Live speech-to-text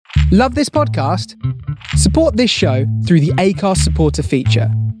Love this podcast? Support this show through the Acast supporter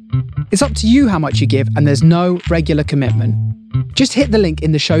feature. It's up to you how much you give, and there's no regular commitment. Just hit the link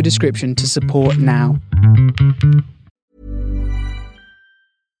in the show description to support now.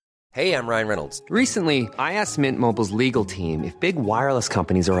 Hey, I'm Ryan Reynolds. Recently, I asked Mint Mobile's legal team if big wireless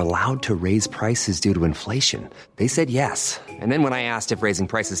companies are allowed to raise prices due to inflation. They said yes. And then when I asked if raising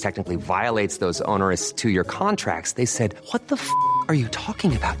prices technically violates those onerous two-year contracts, they said, "What the f*** are you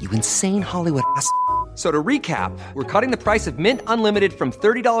talking about, you insane Hollywood ass?" So to recap, we're cutting the price of Mint Unlimited from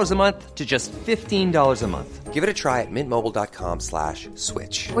 $30 a month to just $15 a month. Give it a try at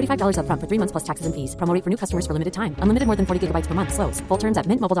mintmobile.com/switch. $45 up front for 3 months plus taxes and fees. Promo rate for new customers for limited time. Unlimited more than 40 gigabytes per month. Slows full terms at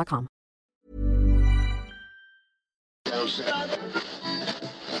mintmobile.com.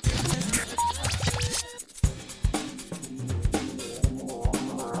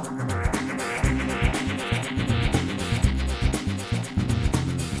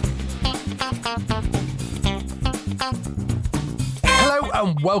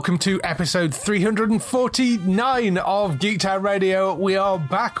 And welcome to episode 349 of Geektown Radio. We are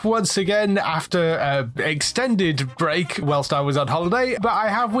back once again after an extended break whilst I was on holiday, but I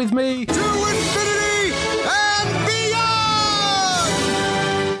have with me... To infinity and beyond!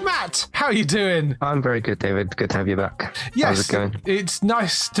 Matt, how are you doing? I'm very good, David. Good to have you back. Yes, how's it going? It's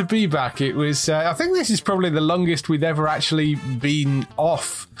nice to be back. It was, I think this is probably the longest we've ever actually been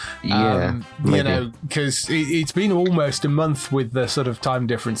off. Yeah, you know, because it's been almost a month with the sort of time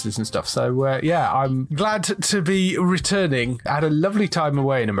differences and stuff. So, yeah, I'm glad to be returning. I had a lovely time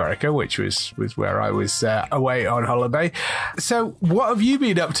away in America, which was where I was away on holiday. So, what have you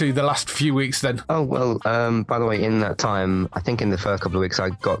been up to the last few weeks then? Oh, well, by the way, in that time, I think in the first couple of weeks, I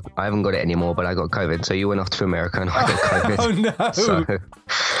haven't got it anymore, but I got COVID. So you went off to America and I got COVID. Oh, no. So,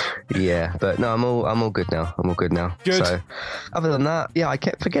 yeah, but no, I'm all good now. Good. So, other than that, yeah, I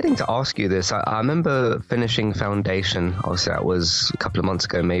kept forgetting to ask you this. I remember finishing Foundation. Obviously, that was a couple of months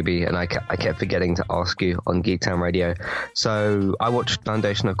ago, maybe, and I kept forgetting to ask you on Geektown Radio. So I watched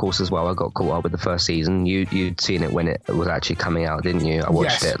Foundation, of course, as well. I got caught up with the first season. You'd seen it when it was actually coming out, didn't you? I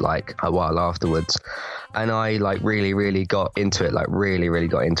watched it like a while afterwards. And I really got into it, really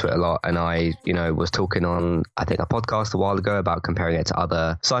got into it a lot. And I, was talking on, I think, a podcast a while ago about comparing it to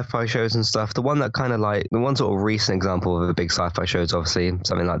other sci-fi shows and stuff. The one that the one sort of recent example of a big sci-fi show is obviously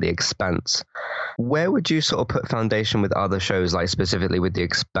something like The Expanse. Where would you sort of put Foundation with other shows, like specifically with The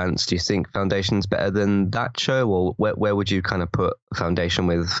Expanse? Do you think Foundation's better than that show, or where would you kind of put Foundation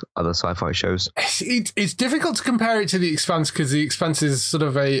with other sci-fi shows? It's difficult to compare it to The Expanse because The Expanse is sort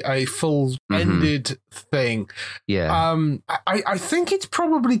of a full-ended thing. Yeah. I think it's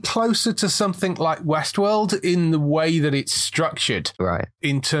probably closer to something like Westworld in the way that it's structured. Right.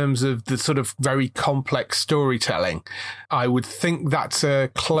 In terms of the sort of very complex storytelling. I would think that's a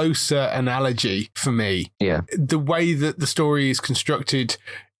closer analogy for me. Yeah. The way that the story is constructed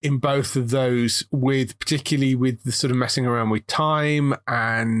in both of those, particularly with the sort of messing around with time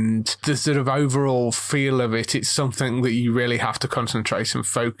and the sort of overall feel of it, it's something that you really have to concentrate and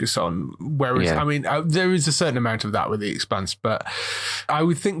focus on. Whereas, I mean, there is a certain amount of that with The Expanse, but I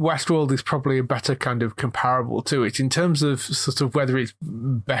would think Westworld is probably a better kind of comparable to it in terms of sort of whether it's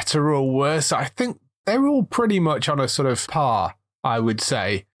better or worse. I think they're all pretty much on a sort of par, I would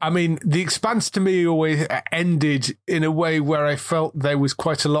say. I mean, The Expanse to me always ended in a way where I felt there was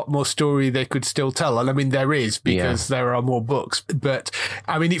quite a lot more story they could still tell. And I mean, there is because there are more books. But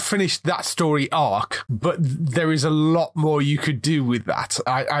I mean, it finished that story arc, but there is a lot more you could do with that.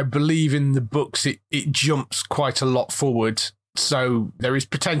 I believe in the books, it jumps quite a lot forward. So there is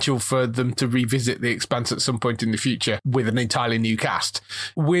potential for them to revisit The Expanse at some point in the future with an entirely new cast.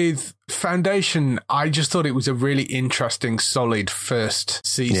 With Foundation, I just thought it was a really interesting, solid first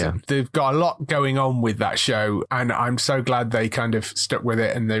season. Yeah. They've got a lot going on with that show, and I'm so glad they kind of stuck with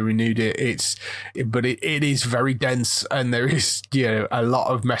it and they renewed it. But it is very dense, and there is a lot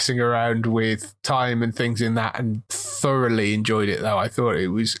of messing around with time and things in that, and thoroughly enjoyed it though. I thought it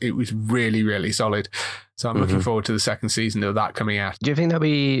was really, really solid. So I'm looking forward to the second season of that coming out. Do you think that'll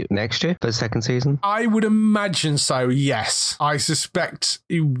be next year for the second season? I would imagine so, yes. I suspect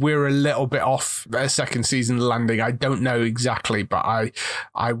we're a little bit off a second season landing. I don't know exactly, but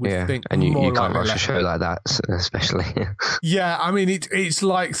I would think and you more can't like rush a show like that, especially. Yeah, I mean, it's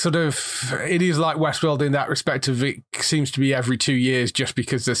like it is like Westworld in that respect of it seems to be every 2 years just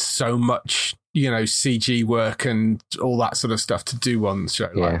because there's so much CG work and all that sort of stuff to do on the show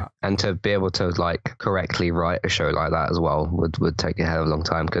like that. And to be able to correctly write a show like that as well would take a hell of a long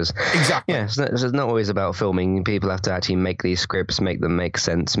time because it's not always about filming. People have to actually make these scripts, make them make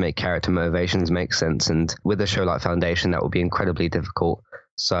sense, make character motivations make sense. And with a show like Foundation, that would be incredibly difficult.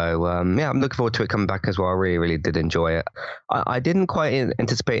 So yeah, I'm looking forward to it coming back as well. I really, really did enjoy it. I didn't quite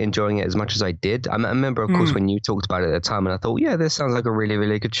anticipate enjoying it as much as I did. I remember, of course, when you talked about it at the time, and I thought, yeah, this sounds like a really,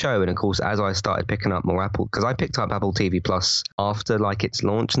 really good show. And of course, as I started picking up more Apple, because I picked up Apple TV Plus after like its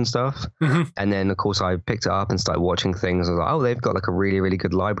launch and stuff, and then of course I picked it up and started watching things. I was like, oh, they've got like a really, really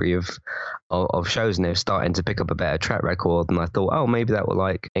good library of shows, and they're starting to pick up a better track record. And I thought, oh, maybe that will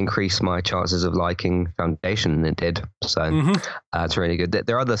like increase my chances of liking Foundation, and it did. So it's really good.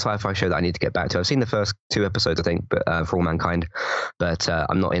 There are other sci-fi shows that I need to get back to. I've seen the first 2 episodes, I think, but For All Mankind, but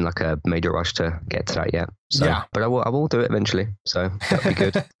I'm not in like a major rush to get to that yet. So, yeah, but I will do it eventually. So that'll be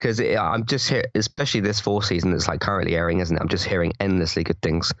good, because I'm just here, especially this 4th season that's like currently airing, isn't it? I'm just hearing endlessly good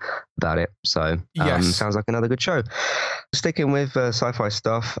things about it. So sounds like another good show. Sticking with sci-fi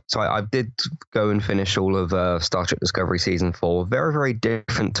stuff, so I did go and finish all of Star Trek Discovery season 4. Very, very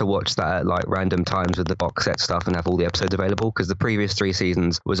different to watch that at like random times with the box set stuff and have all the episodes available, because the previous 3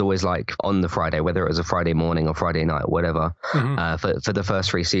 seasons was always like on the Friday, whether it was a Friday morning or Friday night, whatever. For the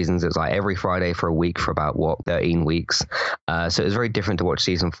first 3 seasons, it was like every Friday for a week for about 13 weeks. So it was very different to watch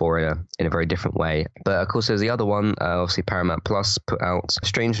season 4 in a very different way. But of course, there's the other one. Obviously, Paramount Plus put out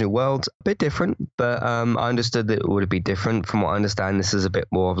Strange New Worlds. A bit different, but I understood that it would be different. From what I understand, this is a bit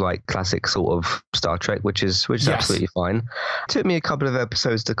more of like classic sort of Star Trek, which is absolutely fine. It took me a couple of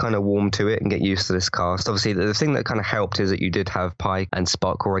episodes to kind of warm to it and get used to this cast. Obviously, the thing that kind of helped is that you did have Pike and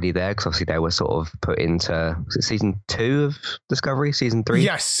Spock already there, because obviously they were sort of put into, was it season 2 of Discovery, season 3?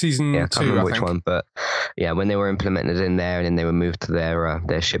 Yes, season 2. I can't remember which one, but yeah, when they were implemented in there, and then they were moved to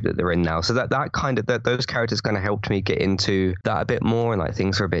their ship that they're in now. So that kind of those characters kind of helped me get into that a bit more, and like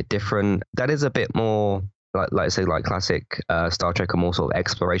things are a bit different. That is a bit more like say like classic Star Trek, are more sort of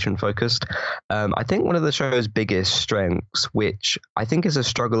exploration focused. I think one of the show's biggest strengths, which I think is a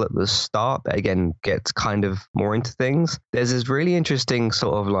struggle at the start, but again gets kind of more into things, there's this really interesting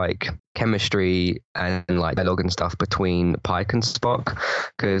sort of like chemistry and like dialogue and stuff between Pike and Spock,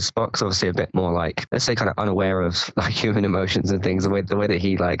 because Spock's obviously a bit more like, let's say, kind of unaware of like human emotions and things, the way that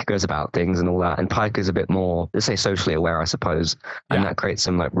he like goes about things and all that, and Pike is a bit more, let's say, socially aware, I suppose, and that creates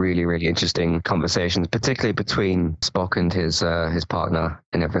some like really, really interesting conversations, particularly between Spock and his partner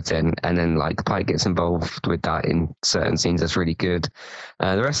and everything. And then like Pike gets involved with that in certain scenes. That's really good.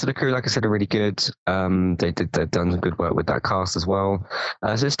 The rest of the crew, like I said, are really good. They've done some good work with that cast as well.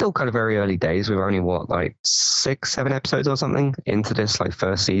 So it's still kind of very early days. We're only like 6-7 episodes or something into this like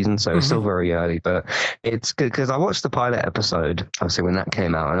first season, so it's still very early. But it's good because I watched the pilot episode obviously when that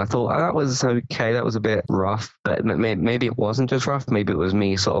came out, and I thought, oh, that was okay, that was a bit rough, but maybe it wasn't just rough, maybe it was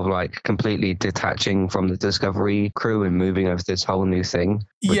me sort of like completely detaching from the Discovery crew and moving over to this whole new thing.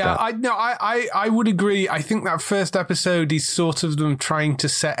 I would agree. I think that first episode is sort of them trying to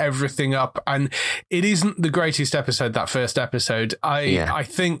set everything up, and it isn't the greatest episode, that first episode. I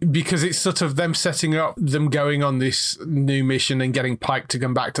think because it's sort of them setting up them going on this new mission and getting Pike to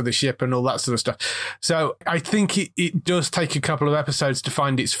come back to the ship and all that sort of stuff. So I think it does take a couple of episodes to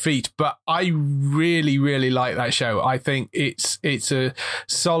find its feet, but I really, really like that show. I think it's a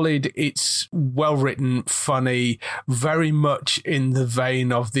solid, it's well written, funny, very much in the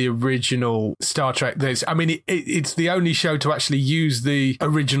vein of the original Star Trek. It's the only show to actually use the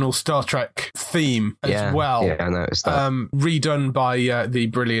original Star Trek theme as well. Yeah, I noticed that. Redone by the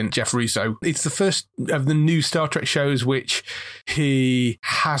brilliant Jeff Russo. It's the first of the new Star Trek shows which he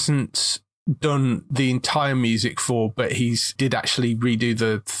hasn't done the entire music for, but he's did actually redo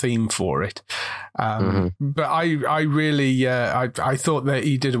the theme for it. But I really I thought that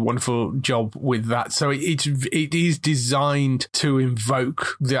he did a wonderful job with that. So it is designed to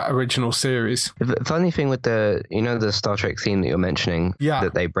invoke the original series. The funny thing with the Star Trek theme that you're mentioning,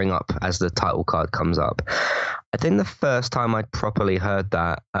 that they bring up as the title card comes up, I think the first time I properly heard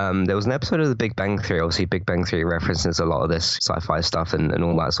that, there was an episode of The Big Bang Theory. Obviously, Big Bang Theory references a lot of this sci-fi stuff and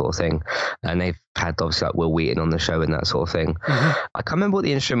all that sort of thing. And they've had obviously like Will Wheaton on the show and that sort of thing. I can't remember what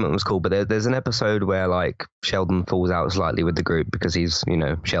the instrument was called, but there's an episode where like Sheldon falls out slightly with the group because he's,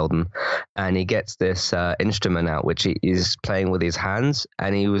 Sheldon, and he gets this instrument out which he is playing with his hands,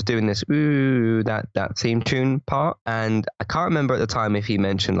 and he was doing this that theme tune part, and I can't remember at the time if he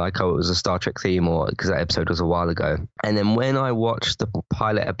mentioned like, oh, it was a Star Trek theme, or because that episode was a while ago. And then when I watched the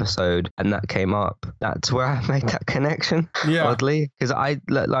pilot episode and that came up, that's where I made that connection. Oddly, because I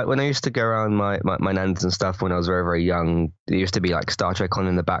like when I used to go around my nans and stuff when I was very, very young, there used to be like Star Trek on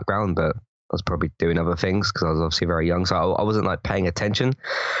in the background, but I was probably doing other things because I was obviously very young, so I wasn't like paying attention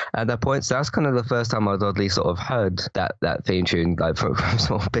at that point. So that's kind of the first time I'd oddly sort of heard that theme tune, like from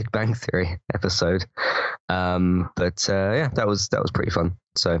sort of Big Bang Theory episode. That was pretty fun.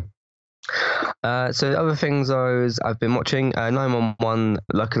 So So other things I've been watching, 911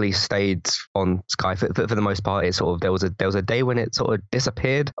 luckily stayed on Sky for the most part. It sort of there was a day when it sort of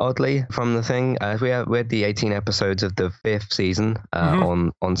disappeared oddly from the thing. We had the 18 episodes of the 5th season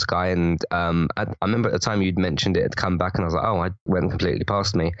on Sky, and I remember at the time you'd mentioned it had come back, and I was like, oh, I went completely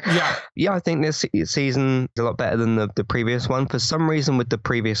past me. Yeah, I think this season is a lot better than the previous one. For some reason, with the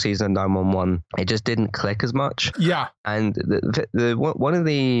previous season of 911, it just didn't click as much. Yeah, and one of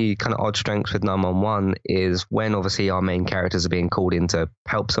the kind of odd strengths with 911 is when obviously our main characters are being called in to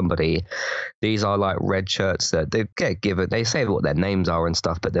help somebody, these are like red shirts that they get given, they say what their names are and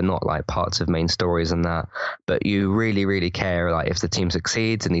stuff, but they're not like parts of main stories and that, but you really care like if the team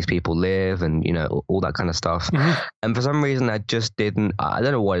succeeds and these people live and you know all that kind of stuff. And for some reason I just didn't, I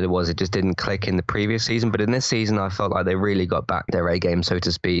don't know what it was, it just didn't click in the previous season, but in this season I felt like they really got back their A game, so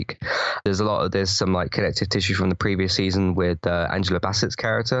to speak. There's some like connective tissue from the previous season with Angela Bassett's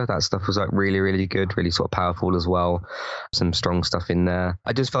character. That stuff was like really good, really sort of powerful as well. Some strong stuff in there.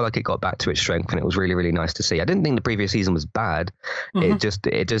 I just felt like it got back to its strength, and it was really nice to see. I didn't think the previous season was bad. It just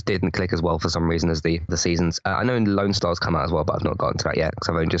didn't click as well for some reason as the seasons. I know Lone Star's come out as well, but I've not gotten to that yet because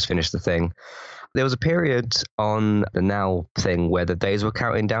I've only just finished the thing. There was a period on the Now thing where the days were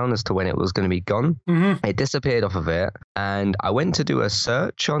counting down as to when it was going to be gone. It disappeared off of it, and I went to do a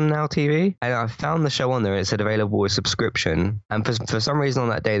search on Now TV, and I found the show on there, and it said available with subscription. And for some reason on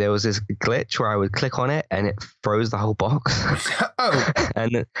that day, there was this glitch where I would click on it, and it froze the whole box.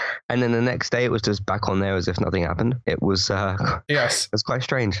 And then the next day, it was just back on there as if nothing happened. It was yes, it was quite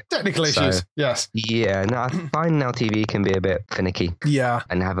strange. Technical issues, yes. Yeah, no, I find Now TV can be a bit finicky. Yeah,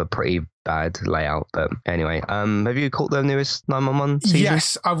 and have a pretty bad layout. But anyway, have you caught the newest 911 season?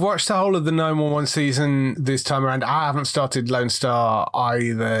 Yes, I've watched the whole of the 911 season this time around. I haven't started Lone Star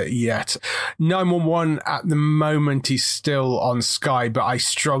either yet. 911 at the moment is still on Sky, but I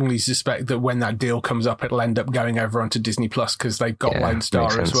strongly suspect that when that deal comes up, it'll end up going over onto Disney Plus because they've got Lone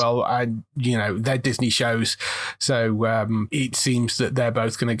Star as well. And, you know, they're Disney shows. So it seems that they're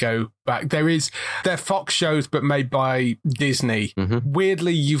both going to go back. They're Fox shows, but made by Disney.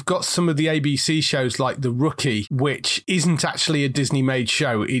 Weirdly, you've got some of the ABC shows like The Rookie, which isn't actually a Disney-made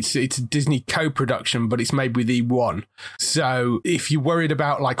show. It's a Disney co-production, but it's made with E1. So if you're worried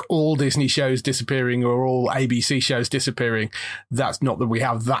about like all Disney shows disappearing or all ABC shows disappearing, that's not that we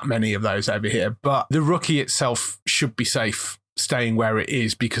have that many of those over here. But The Rookie itself should be safe staying where it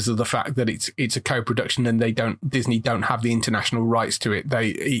is because of the fact that it's a co-production and Disney don't have the international rights to it.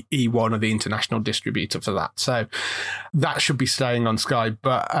 E1 are the international distributor for that, so that should be staying on Sky.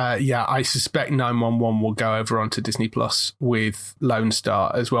 But I suspect 911 will go over onto Disney Plus with Lone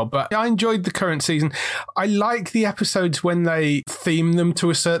Star as well. But I enjoyed the current season. I like the episodes when they theme them to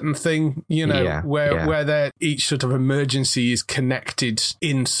a certain thing, you know, where each sort of emergency is connected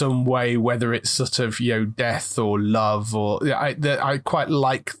in some way, whether it's sort of, you know, death or love or I quite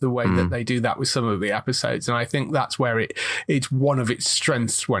like the way that they do that with some of the episodes, and I think that's where it's one of its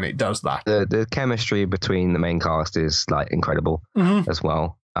strengths when it does that. The chemistry between the main cast is like incredible as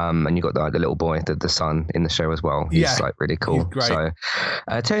well. And you got the little boy, the son in the show as well. He's like really cool. So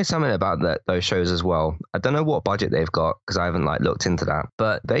I'll tell you something about those shows as well. I don't know what budget they've got because I haven't like looked into that,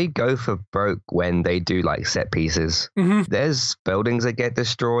 but they go for broke when they do like set pieces. There's buildings that get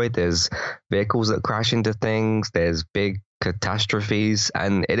destroyed. There's vehicles that crash into things. There's big catastrophes,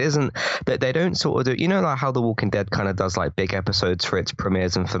 and it isn't that they don't sort of do, you know, like how The Walking Dead kind of does like big episodes for its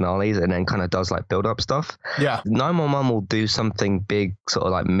premieres and finales and then kind of does like build up stuff. 911 will do something big sort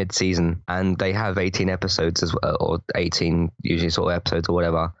of like mid-season, and they have 18 episodes as well, or 18 usually sort of episodes or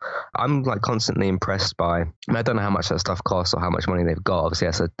whatever. I'm like constantly impressed by, I don't know how much that stuff costs or how much money they've got, obviously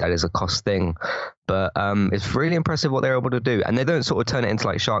that is a cost thing, but it's really impressive what they're able to do, and they don't sort of turn it into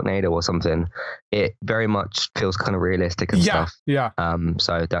like Sharknado or something. It very much feels kind of realistic and stuff.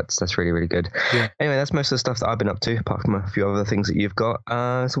 So that's really good. Anyway, that's most of the stuff that I've been up to, apart from a few other things that you've got.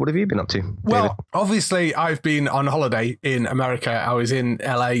 So what have you been up to, David? Well, obviously I've been on holiday in America. I was in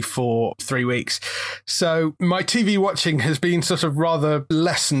LA for 3 weeks, so my TV watching has been sort of rather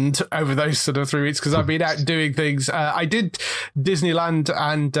lessened over those sort of 3 weeks because I've been out doing things. I did Disneyland,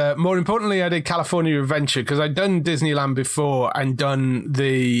 and more importantly I did California Adventure, because I'd done Disneyland before and done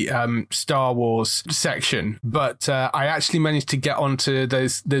the Star Wars section, but I actually managed to get onto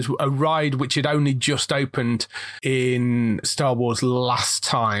there's a ride which had only just opened in Star Wars last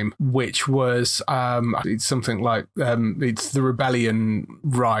time, which was it's something like it's the Rebellion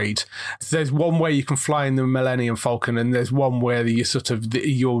ride. There's one where you can fly in the Millennium Falcon, and there's one where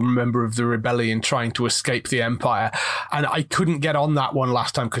you're a member of the Rebellion trying to escape the Empire, and I couldn't get on that one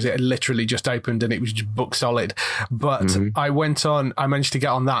last time because it had literally just opened end and it was just book solid. But I managed to get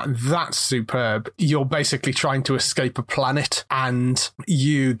on that, and that's superb. You're basically trying to escape a planet, and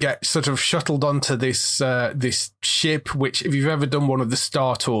you get sort of shuttled onto this ship, which, if you've ever done one of the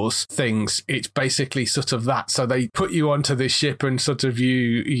Star Tours things, it's basically sort of that. So they put you onto this ship and sort of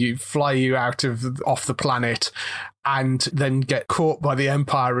you fly you off the planet, and then get caught by the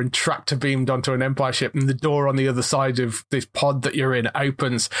Empire and tractor beamed onto an Empire ship, and the door on the other side of this pod that you're in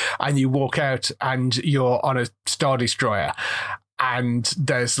opens, and you walk out and you're on a Star Destroyer. And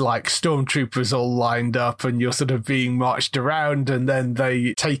there's like stormtroopers all lined up, and you're sort of being marched around, and then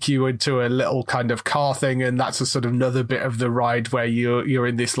they take you into a little kind of car thing, and that's a sort of another bit of the ride where you're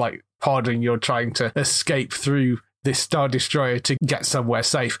in this like pod and you're trying to escape through this Star Destroyer to get somewhere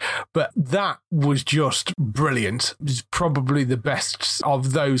safe. But that was just brilliant. It's probably the best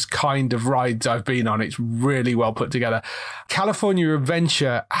of those kind of rides I've been on. It's really well put together. California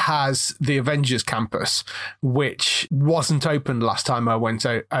Adventure has the Avengers campus, which wasn't open last time I went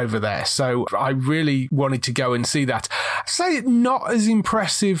over there. So I really wanted to go and see that. I'd say not as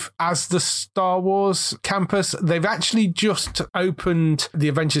impressive as the Star Wars campus. They've actually just opened the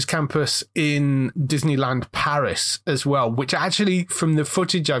Avengers campus in Disneyland Paris as well, which actually, from the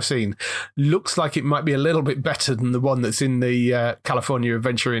footage I've seen, looks like it might be a little bit better than the one that's in the California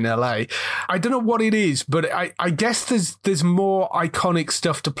Adventure in LA. I don't know what it is, but I guess there's more iconic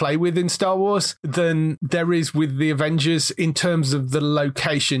stuff to play with in Star Wars than there is with the Avengers in terms of the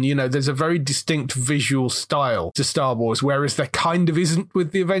location. You know, there's a very distinct visual style to Star Wars, whereas there kind of isn't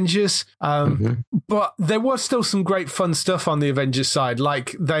with the Avengers. But there was still some great fun stuff on the Avengers side.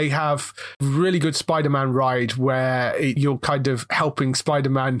 Like, they have really good Spider-Man ride where you're kind of helping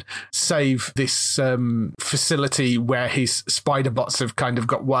Spider-Man save this facility where his spider bots have kind of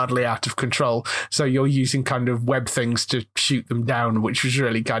got wildly out of control. So you're using kind of web things to shoot them down, which was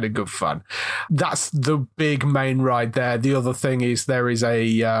really kind of good fun. That's the big main ride there. The other thing is there's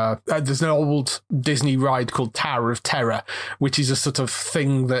an old Disney ride called Tower of Terror, which is a sort of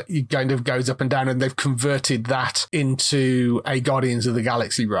thing that kind of goes up and down, and they've converted that into a Guardians of the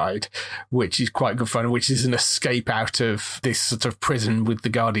Galaxy ride, which is quite good fun, which is an escape out of this sort of prison with the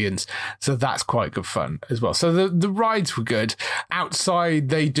Guardians. So that's quite good fun as well. So the rides were good. Outside,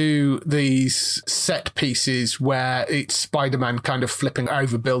 they do these set pieces where it's Spider-Man kind of flipping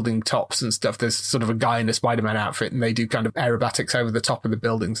over building tops and stuff. There's sort of a guy in a Spider-Man outfit, and they do kind of aerobatics over the top of the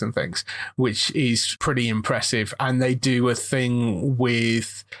buildings and things, which is pretty impressive. And they do a thing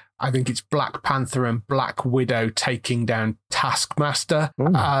with, I think it's Black Panther and Black Widow taking down Taskmaster.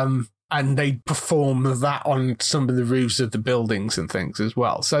 And they perform that on some of the roofs of the buildings and things as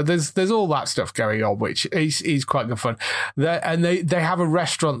well. So there's all that stuff going on, which is quite good fun. They have a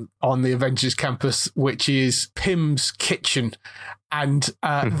restaurant on the Avengers campus, which is Pym's Kitchen. And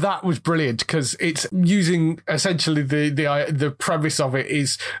that was brilliant because it's using essentially the premise of it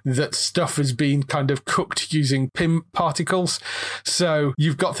is that stuff has been kind of cooked using Pym particles. So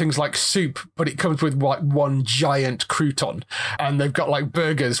you've got things like soup, but it comes with like one giant crouton, and they've got like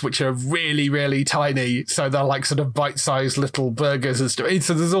burgers which are really, really tiny. So they're like sort of bite-sized little burgers and stuff.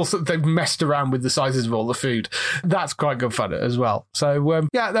 So there's also, they've messed around with the sizes of all the food. That's quite good fun as well. So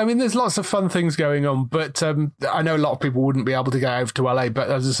yeah, I mean, there's lots of fun things going on, but I know a lot of people wouldn't be able to go over to LA, but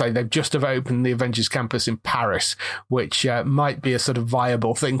as I say, they've just have opened the Avengers campus in Paris, which might be a sort of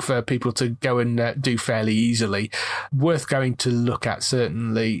viable thing for people to go and do fairly easily. Worth going to look at,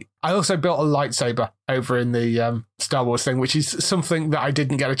 certainly. I also built a lightsaber over in the Star Wars thing, which is something that I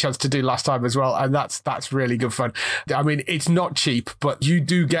didn't get a chance to do last time as well, and that's really good fun. I mean, it's not cheap, but you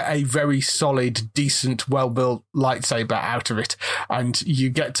do get a very solid, decent, well-built lightsaber out of it, and you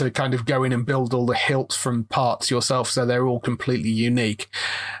get to kind of go in and build all the hilts from parts yourself, so they're all completely unique.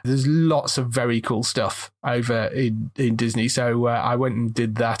 There's lots of very cool stuff over in Disney, so I went and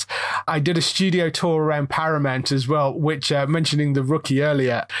did that. I did a studio tour around Paramount as well, which, mentioning the Rookie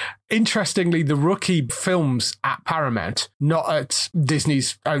earlier, interestingly, the Rookie films at Paramount, not at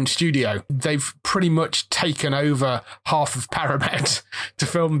Disney's own studio. They've pretty much taken over half of Paramount to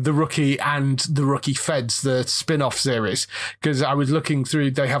film the Rookie and the Rookie Feds, the spin-off series. Because I was looking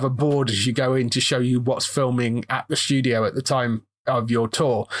through, they have a board as you go in to show you what's filming at the studio at the time of your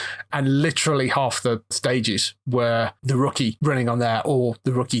tour, and literally half the stages were the Rookie running on there or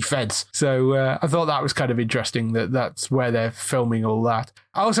the Rookie Feds. So I thought that was kind of interesting that that's where they're filming all that.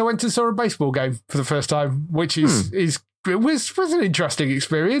 I also went to saw a baseball game for the first time, which is was an interesting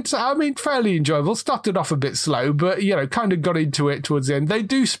experience. I mean, fairly enjoyable. Started off a bit slow, but, you know, kind of got into it towards the end. They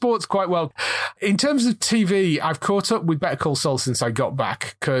do sports quite well. In terms of TV, I've caught up with Better Call Saul since I got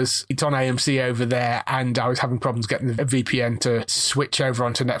back because it's on AMC over there and I was having problems getting the VPN to switch over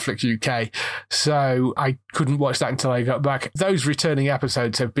onto Netflix UK. So I couldn't watch that until I got back. Those returning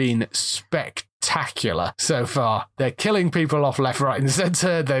episodes have been spectacular so far. They're killing people off left, right, and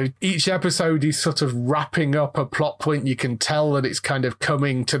centre. Each episode is sort of wrapping up a plot point. You can tell that it's kind of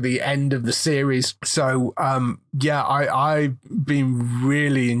coming to the end of the series. So, I've been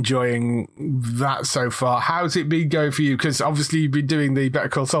really enjoying that so far. How's it been going for you? Because obviously you've been doing the Better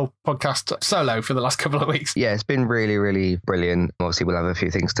Call Saul podcast solo for the last couple of weeks. Yeah, it's been really, really brilliant. Obviously, we'll have a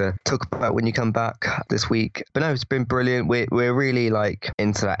few things to talk about when you come back this week. But no, it's been brilliant. We're really like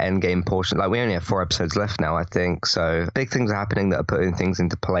into that end game portion. Like we only have 4 episodes left now, I think. So big things are happening that are putting things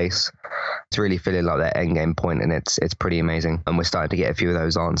into place. It's really feeling like that end game point, and it's pretty amazing. And we're starting to get a few of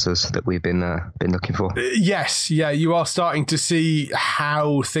those answers that we've been looking for. Yes, yeah, you are starting to see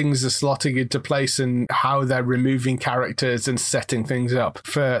how things are slotting into place and how they're removing characters and setting things up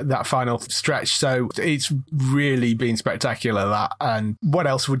for that final stretch. So it's really been spectacular, that. And what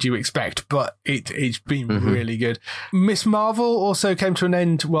else would you expect? But it's been really good. Miss Marvel also came to an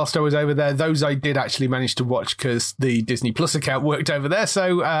end whilst I was over there. Those I did actually manage to watch because the Disney Plus account worked over there.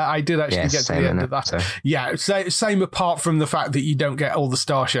 So I did actually get to the end of that. So. Yeah, same apart from the fact that you don't get all the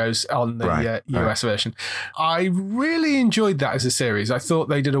Star shows on the US version. I really enjoyed that as a series. I thought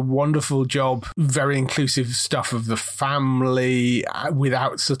they did a wonderful job, very inclusive stuff of the family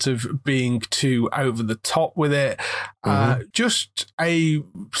without sort of being too over the top with it. Just a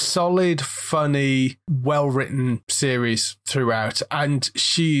solid, funny, well-written series throughout. And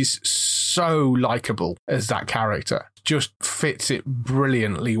she's so likable as that character. Just fits it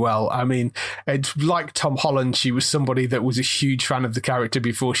brilliantly well. I mean, it's like Tom Holland. She was somebody that was a huge fan of the character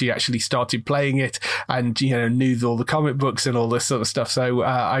before she actually started playing it, and you know, knew all the comic books and all this sort of stuff. So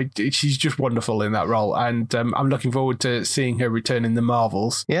she's just wonderful in that role, and I'm looking forward to seeing her return in the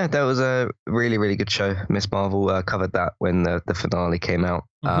Marvels. Yeah, that was a really, really good show. Miss Marvel covered that when the finale came out.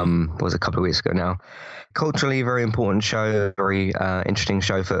 Was a couple of weeks ago now. Culturally, very important show, very interesting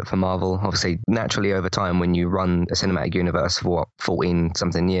show for Marvel. Obviously, naturally, over time, when you run a cinematic universe for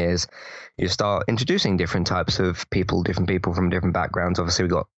 14-something years, you start introducing different types of people, different people from different backgrounds. Obviously, we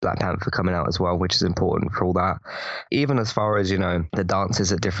got Black Panther coming out as well, which is important for all that. Even as far as, you know, the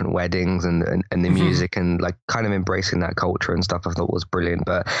dances at different weddings and the music and like kind of embracing that culture and stuff, I thought was brilliant.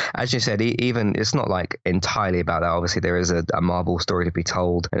 But as you said, even it's not like entirely about that. Obviously, there is a Marvel story to be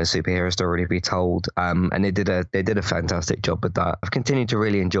told and a superhero story to be told. And they did a fantastic job with that. I've continued to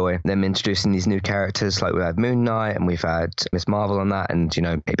really enjoy them introducing these new characters. Like we had Moon Knight and we've had Miss Marvel on that, and you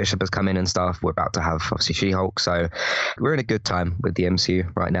know, Kate Bishop has come in and stuff. We're about to have obviously She-Hulk, so we're in a good time with the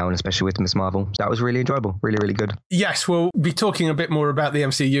MCU right now, and especially with Miss Marvel. That was really enjoyable, really, really good. Yes, we'll be talking a bit more about the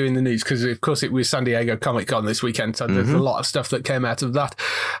MCU in the news because of course it was San Diego Comic-Con this weekend, so there's a lot of stuff that came out of that.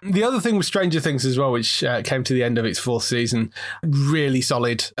 The other thing was Stranger Things as well, which came to the end of its 4th season. Really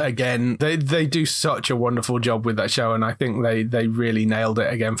solid again. They do such a wonderful job with that show, and I think they really nailed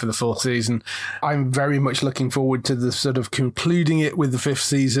it again for the 4th season. I'm very much looking forward to the sort of concluding it with the 5th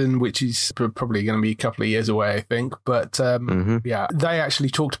season, which is probably going to be a couple of years away, I think. But yeah, they actually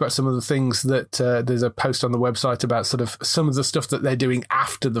talked about some of the things that there's a post on the website about sort of some of the stuff that they're doing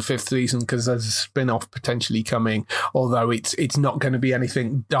after the 5th season, because there's a spin-off potentially coming, although it's not going to be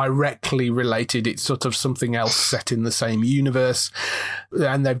anything directly related. It's sort of something else set in the same universe,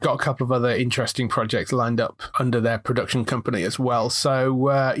 and they've got a couple of other interesting projects lined up under their production company as well. So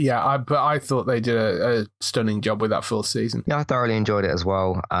but I thought they did a stunning job with that 4th season. Yeah, I thoroughly enjoyed it as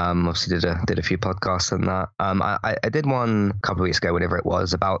well. Obviously did a few podcasts on that. I did one a couple of weeks ago, whatever it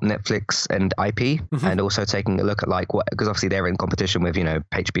was, about Netflix and IP, and also taking a look at like what, because obviously they're in competition with, you know,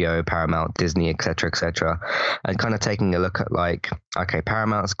 HBO, Paramount, Disney, etc., and kind of taking a look at like, okay,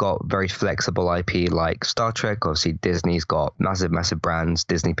 Paramount's got very flexible IP like Star Trek. Obviously Disney's got massive brands,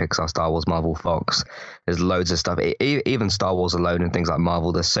 Disney, Pixar, Star Wars, Marvel, Fox. There's loads of stuff, even Star Wars alone and things like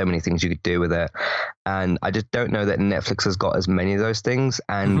Marvel. There's so many things you could do with it, and I just don't know that Netflix has got as many of those things.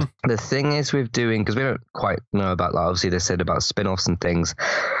 And the thing is with doing, because we don't quite know about, like, obviously they said about spin-offs and things.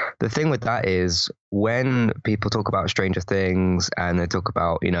 The thing with that is when people talk about Stranger Things and they talk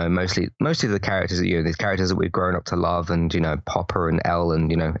about, you know, mostly the characters that, you know, these characters that we've grown up to love, and, you know, Popper and Elle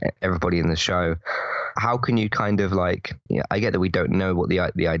and, you know, everybody in the show, how can you kind of like, you know, I get that we don't know what the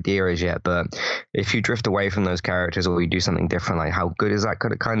idea is yet, but if you drift away from those characters or you do something different, like how good is that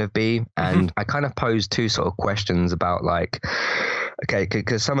going to kind of be? And I kind of posed 2 sort of questions about like, Okay,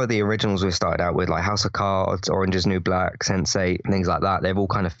 because some of the originals we started out with, like House of Cards, Orange is New Black, Sense8, things like that, they've all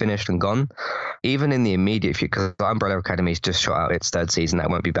kind of finished and gone. Even in the immediate future, because Umbrella Academy's just shot out its third season, that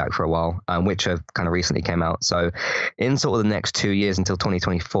won't be back for a while, Witcher kind of recently came out. So in sort of the next 2 years until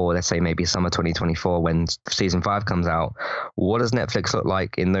 2024, let's say maybe summer 2024 when season 5 comes out, what does Netflix look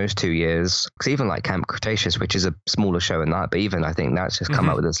like in those 2 years? Because even like Camp Cretaceous, which is a smaller show than that, but even I think that's just come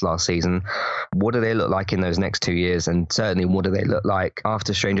out with its last season. What do they look like in those next 2 years? And certainly what do they look like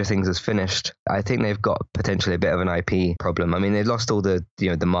after Stranger Things is finished? I think they've got potentially a bit of an IP problem. I mean, they lost all the,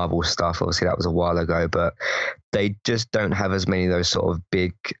 the Marvel stuff. Obviously that was a while ago, but they just don't have as many of those sort of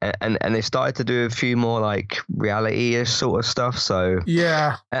big, and they started to do a few more like reality-ish sort of stuff. So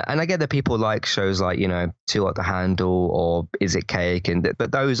yeah, and I get that people like shows like Too Hot to Handle or Is It Cake, but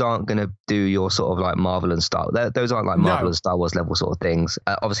those aren't going to do your sort of like Marvel and Star. Those aren't like Marvel and Star Wars level sort of things.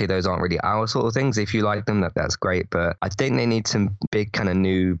 Obviously, those aren't really our sort of things. If you like them, that's great. But I think they need some big kind of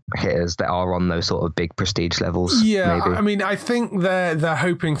new hitters that are on those sort of big prestige levels. Yeah, maybe. I mean, I think they're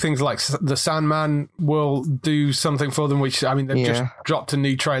hoping things like The Sandman will do something for them, which, I mean, they've just dropped a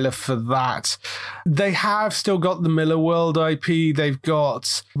new trailer for that. They have still got the Miller World IP. They've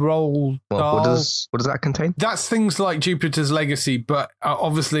got Roald Dahl. What does that contain? That's things like Jupiter's Legacy, but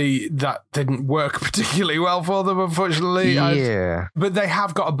obviously that didn't work particularly well for them, unfortunately. Yeah. But they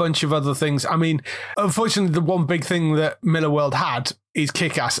have got a bunch of other things. I mean, unfortunately, the one big thing that Miller World had is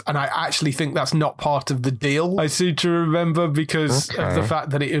Kick-Ass, and I actually think that's not part of the deal, I seem to remember, because of the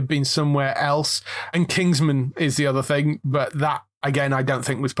fact that it had been somewhere else. And Kingsman is the other thing, but that, again, I don't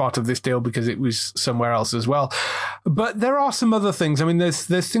think was part of this deal because it was somewhere else as well. But there are some other things. I mean, there's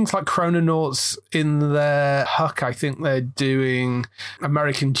things like Chrononauts in there. Huck, I think they're doing.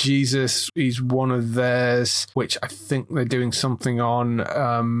 American Jesus is one of theirs, which I think they're doing something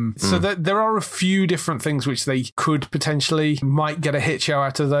on. So there are a few different things which they could potentially might get a hit show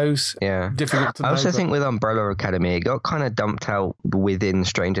out of those. Yeah. Difficult to know. I also think with Umbrella Academy, it got kind of dumped out within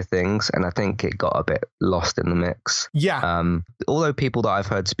Stranger Things, and I think it got a bit lost in the mix. Yeah. Although people that I've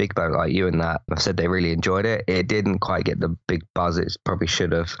heard speak about it, like you and that, have said they really enjoyed it, it didn't quite get the big buzz it probably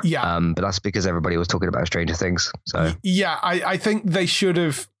should have. Yeah. But that's because everybody was talking about Stranger Things. So yeah, I think they should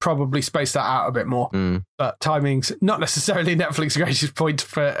have probably spaced that out a bit more. But timing's not necessarily Netflix's greatest point.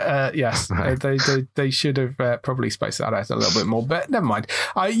 But yes, they should have probably spaced that out a little bit more. But never mind.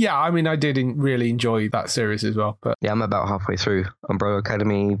 I mean, I did really enjoy that series as well. But yeah, I'm about halfway through Umbrella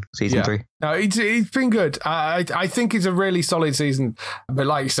Academy season 3. No, it's been good. I think it's a really solid season, but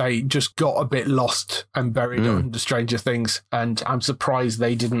like you say, just got a bit lost and buried under Stranger Things, and I'm surprised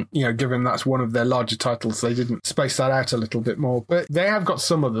they didn't, given that's one of their larger titles, they didn't space that out a little bit more. But they have got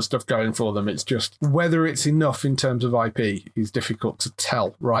some other stuff going for them. It's just whether it's enough in terms of IP is difficult to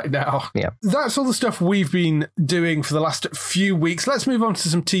tell right now. Yeah, that's all the stuff we've been doing for the last few weeks. Let's move on to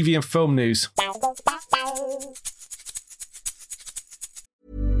some TV and film news.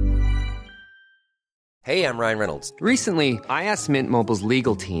 Hey, I'm Ryan Reynolds. Recently, I asked Mint Mobile's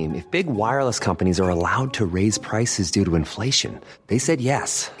legal team if big wireless companies are allowed to raise prices due to inflation. They said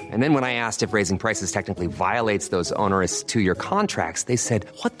yes. And then when I asked if raising prices technically violates those onerous 2-year contracts, they said,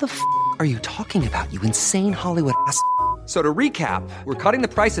 "What the f*** are you talking about, you insane Hollywood ass?" So to recap, we're cutting the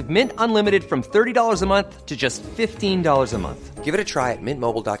price of Mint Unlimited from $30 a month to just $15 a month. Give it a try at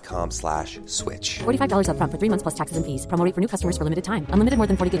mintmobile.com/switch. $45 up front for 3 months plus taxes and fees. Promo rate for new customers for limited time. Unlimited more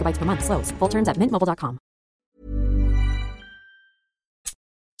than 40 gigabytes per month. Slows full terms at mintmobile.com.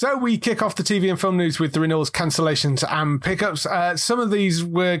 So we kick off the TV and film news with the renewals, cancellations and pickups. Some of these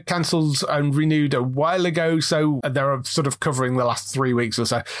were cancelled and renewed a while ago, so they're sort of covering the last 3 weeks or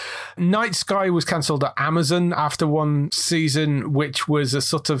so. Night Sky was cancelled at Amazon after 1 season, which was a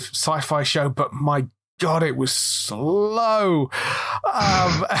sort of sci-fi show, but my God, it was slow.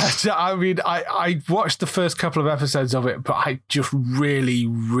 I mean, I watched the first couple of episodes of it, but I just really,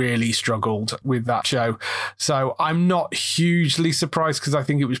 really struggled with that show. So I'm not hugely surprised because I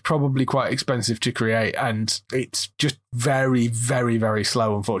think it was probably quite expensive to create, and it's just very, very, very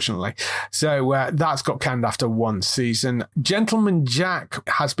slow, unfortunately. So that's got canned after 1 season. Gentleman Jack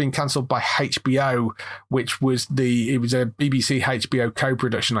has been cancelled by HBO, which was it was a BBC HBO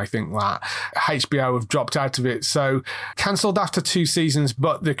co-production, I think that. HBO have dropped out of it. So cancelled after 2 seasons,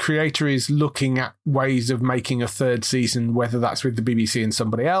 but the creator is looking at ways of making a 3rd season, whether that's with the BBC and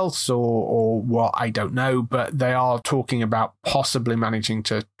somebody else or what, I don't know, but they are talking about possibly managing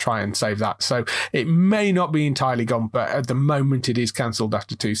to try and save that. So it may not be entirely gone, but but at the moment it is cancelled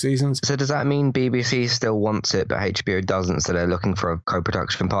after 2 seasons. So does that mean BBC still wants it, but HBO doesn't, so they're looking for a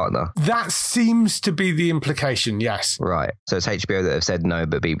co-production partner? That seems to be the implication, yes. Right. So it's HBO that have said no,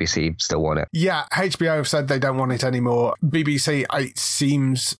 but BBC still want it. Yeah, HBO have said they don't want it anymore. BBC, it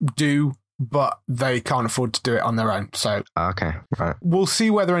seems, do, but they can't afford to do it on their own. So okay, right. We'll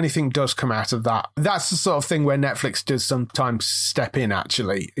see whether anything does come out of that. That's the sort of thing where Netflix does sometimes step in,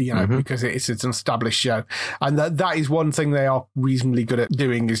 actually, you know, because it's an established show. And that is one thing they are reasonably good at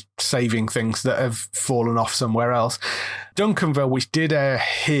doing, is saving things that have fallen off somewhere else. Duncanville, which did air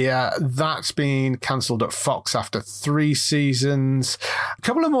here, that's been cancelled at Fox after 3 seasons. A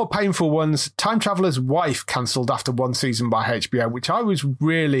couple of more painful ones. Time Traveler's Wife cancelled after 1 season by HBO, which I was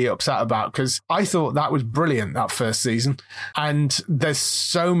really upset about because I thought that was brilliant, that first season. And there's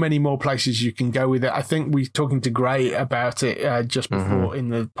so many more places you can go with it. I think we were talking to Gray about it just before in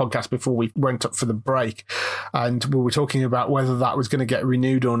the podcast before we went up for the break. And we were talking about whether that was going to get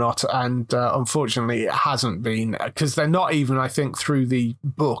renewed or not. And unfortunately, it hasn't been, because they're not even, I think, through the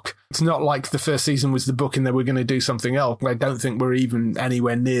book. It's not like the first season was the book and they were going to do something else. I don't think we're even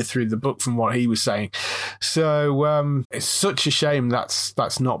anywhere near through the book from what he was saying. So it's such a shame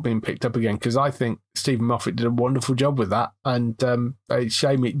that's not been picked up again, because I think Stephen Moffat did a wonderful job with that. And it's a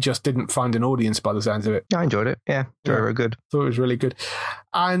shame it just didn't find an audience by the sounds of it. I enjoyed it. Yeah, very good. Thought it was really good.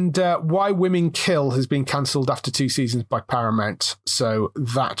 And Why Women Kill has been cancelled after 2 seasons by Paramount. So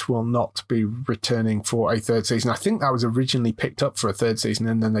that will not be returning for a 3rd season. I think that was originally picked up for a 3rd season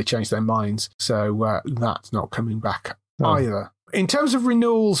and then they changed their minds. So that's not coming back either. In terms of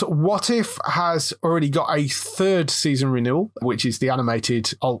renewals, What If has already got a 3rd season renewal, which is the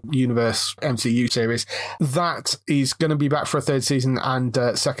animated alt universe MCU series. That is going to be back for a 3rd season, and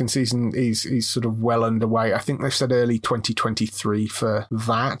 2nd season is sort of well underway. I think they've said early 2023 for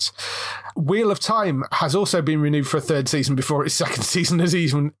that. Wheel of Time has also been renewed for a 3rd season before its 2nd season has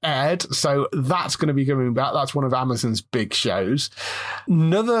even aired. So that's going to be coming back. That's one of Amazon's big shows.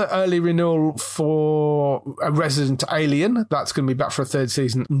 Another early renewal for A Resident Alien. That's going to be back for a 3rd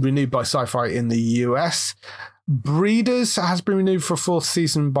season, renewed by Sci-Fi in the US. Breeders has been renewed for a 4th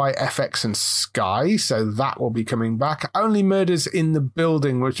season by FX and Sky, so that will be coming back. Only Murders in the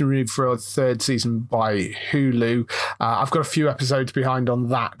Building was renewed for a 3rd season by Hulu. I've got a few episodes behind on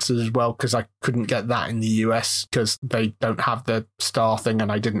that as well, because I couldn't get that in the US because they don't have the Star thing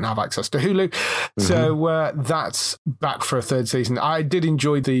and I didn't have access to Hulu. So that's back for a 3rd season. I did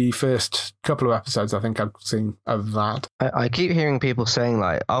enjoy the first couple of episodes I think I've seen of that. I keep hearing people saying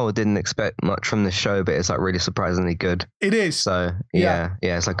like, oh, I didn't expect much from the show, but it's like really surprisingly good. It is. So yeah,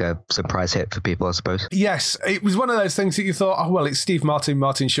 it's like a surprise hit for people, I suppose. Yes, it was one of those things that you thought, oh well, it's Steve Martin,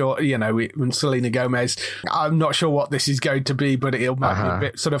 Martin Short, you know, and Selena Gomez. I'm not sure what this is going to be, but it might be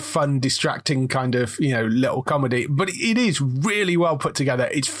a bit sort of fun, distracting kind of, you know, little comedy. But it is really well put together.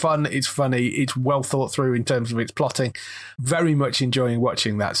 It's fun, it's funny, it's well thought through in terms of its plotting. Very much enjoying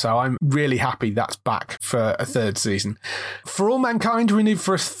watching that. So I'm really happy that's back for a 3rd season. For All Mankind renewed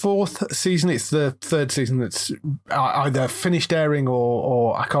for a 4th season. It's the 3rd season that's either finished airing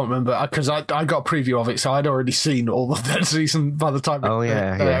or I can't remember, because I got a preview of it, so I'd already seen all of that season by the time it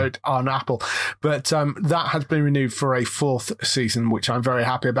aired on Apple. But that has been renewed for a 4th season, which I'm very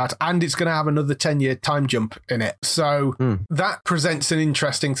happy about, and it's going to have another 10-year time jump in it. So that presents an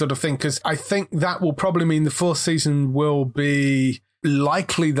interesting sort of thing, because I think that will probably mean the 4th season will be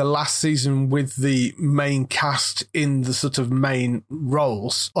likely the last season with the main cast in the sort of main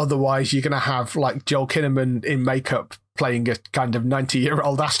roles. Otherwise, you're going to have like Joel Kinnaman in makeup playing a kind of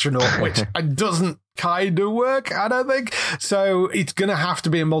 90-year-old astronaut, which doesn't kind of work, I don't think. So it's going to have to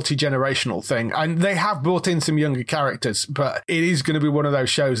be a multi-generational thing. And they have brought in some younger characters, but it is going to be one of those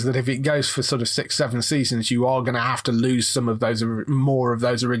shows that if it goes for sort of 6-7 seasons, you are going to have to lose some of those, more of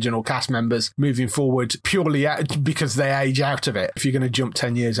those original cast members moving forward, purely because they age out of it if you're going to jump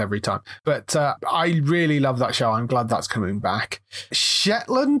 10 years every time. But I really love that show. I'm glad that's coming back.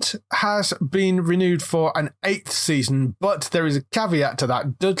 Shetland has been renewed for an 8th season, but there is a caveat to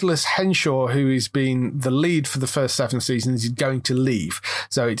that. Douglas Henshaw, who has been the lead for the first 7 seasons, is going to leave.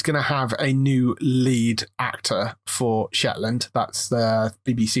 So it's going to have a new lead actor for Shetland. That's the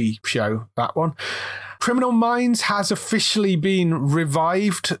BBC show, that one. Criminal Minds has officially been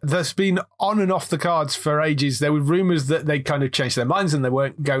revived. That's been on and off the cards for ages. There were rumours that they kind of changed their minds and they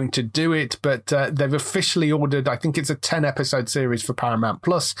weren't going to do it, but they've officially ordered, I think it's a 10-episode series for Paramount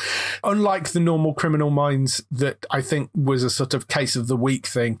Plus. Unlike the normal Criminal Minds that I think was a sort of case of the week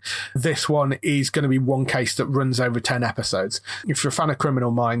thing, this one is going to be one case that runs over 10 episodes. If you're a fan of Criminal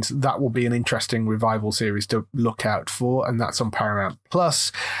Minds, that will be an interesting revival series to look out for, and that's on Paramount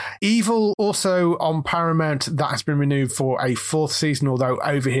Plus. Evil, also on Paramount. That has been renewed for a 4th season, although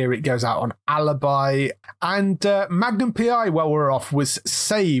over here it goes out on Alibi. And Magnum PI, while we're off, was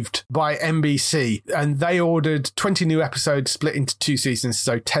saved by NBC, and they ordered 20 new episodes split into 2 seasons,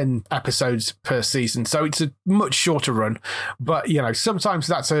 so 10 episodes per season. So it's a much shorter run, but sometimes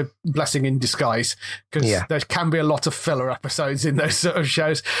that's a blessing in disguise, because there can be a lot of filler episodes in those sort of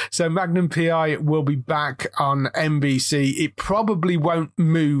shows. So Magnum PI will be back on NBC. It probably won't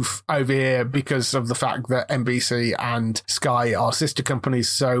move over here because of the fact that NBC and Sky are sister companies,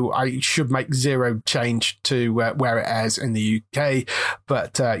 so I should make zero change to where it airs in the UK.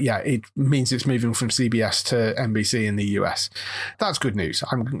 But it means it's moving from CBS to NBC in the US. That's good news.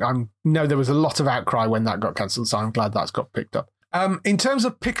 I know there was a lot of outcry when that got cancelled, so I'm glad that's got picked up. In terms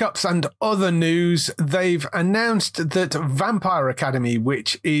of pickups and other news, they've announced that Vampire Academy,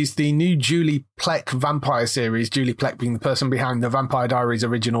 which is the new Julie Plec vampire series, Julie Plec being the person behind the Vampire Diaries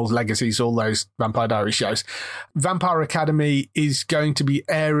originals, Legacies, all those Vampire Diaries shows, Vampire Academy is going to be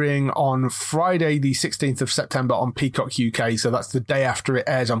airing on Friday the 16th of September on Peacock UK, so that's the day after it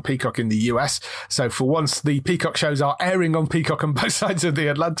airs on Peacock in the US. So for once, the Peacock shows are airing on Peacock on both sides of the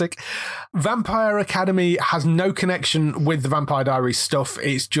Atlantic. Vampire Academy has no connection with the Vampire Diaries stuff.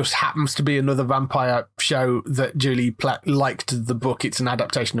 It just happens to be another vampire show that Julie Plec liked the book. It's an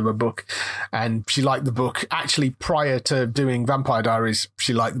adaptation of a book, and she liked the book. Actually, prior to doing Vampire Diaries,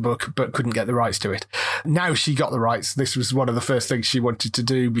 she liked the book but couldn't get the rights to it. Now she got the rights. This was one of the first things she wanted to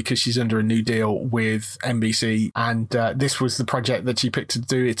do because she's under a new deal with NBC, and this was the project that she picked to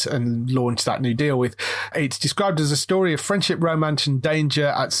do it and launch that new deal with. It's described as a story of friendship, romance and danger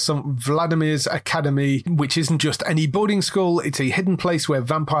at St. Vladimir's Academy, which isn't just any boarding school. It's a hidden place where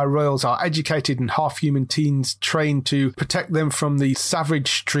vampire royals are educated and half-human teens trained to protect them from the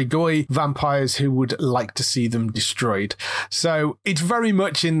savage Strigoi vampires who would like to see them destroyed. So it's very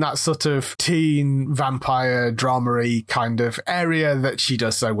much in that sort of teen vampire drama-y kind of area that she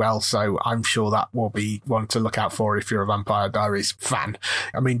does so well. So I'm sure that will be one to look out for if you're a Vampire Diaries fan.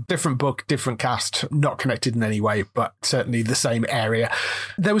 I mean, different book, different cast, not connected in any way, but certainly the same area.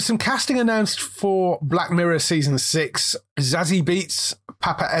 There was some casting announced for Black Mirror Season 6. Zazie Beetz,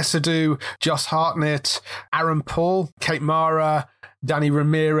 Papa Esadu, Josh Hartnett, Aaron Paul, Kate Mara, Danny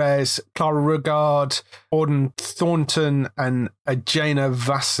Ramirez, Clara Rugaard, Auden Thornton and Ajana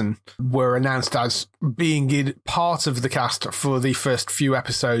Vassan were announced as being part of the cast for the first few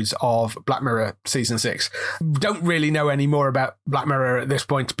episodes of Black Mirror Season 6. Don't really know any more about Black Mirror at this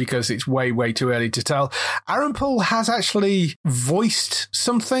point because it's way, way too early to tell. Aaron Paul has actually voiced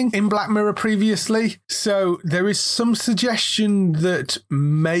something in Black Mirror previously, so there is some suggestion that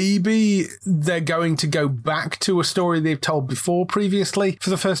maybe they're going to go back to a story they've told before previously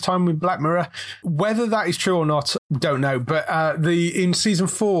for the first time with Black Mirror. Whether that is true or not, don't know. But in Season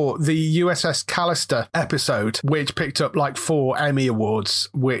 4, the USS Callister episode, which picked up like 4 Emmy Awards,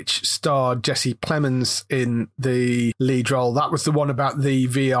 which starred Jesse Plemons in the lead role. That was the one about the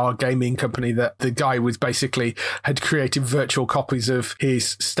VR gaming company that the guy was basically had created virtual copies of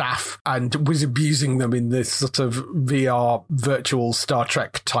his staff and was abusing them in this sort of VR virtual Star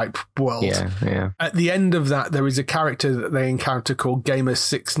Trek type world. Yeah. At the end of that, there is a character that they encounter called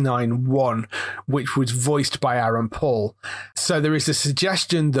Gamer691, which was voiced by Aaron Paul. So there is a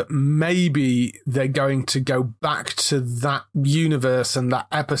suggestion that maybe they're going to go back to that universe and that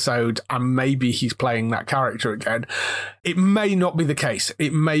episode, and maybe he's playing that character again. It may not be the case.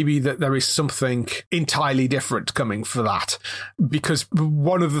 It may be that there is something entirely different coming for that, because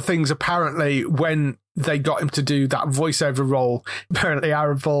one of the things apparently when they got him to do that voiceover role, apparently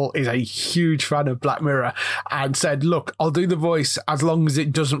Aaron Paul is a huge fan of Black Mirror and said, look, I'll do the voice as long as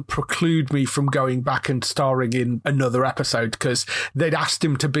it doesn't preclude me from going back and starring in another episode, because they'd asked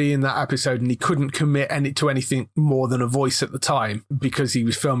him to be in that episode and he couldn't commit to anything more than a voice at the time because he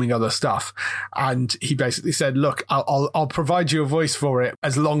was filming other stuff. And he basically said, look, I'll provide you a voice for it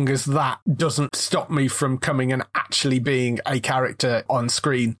as long as that doesn't stop me from coming and actually being a character on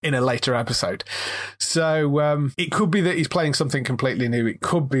screen in a later episode. So it could be that he's playing something completely new. It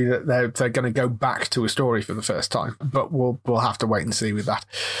could be that they're going to go back to a story for the first time, but we'll have to wait and see with that.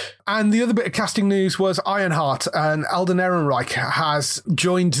 And the other bit of casting news was Ironheart, and Alden Ehrenreich has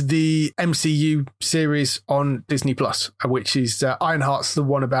joined the MCU series on Disney Plus, which is Ironheart's the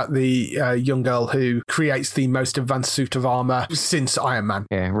one about the young girl who creates the most advanced suit of armor since Iron Man.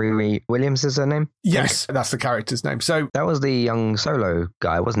 Yeah, Riri Williams is her name? Yes, that's the character's name. So that was the young Solo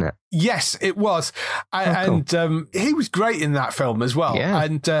guy, wasn't it? Yes, it was. Cool. And he was great in that film as well. Yeah.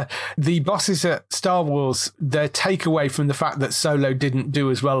 And the bosses at Star Wars, their takeaway from the fact that Solo didn't do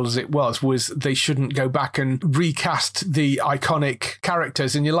as well as it was they shouldn't go back and recast the iconic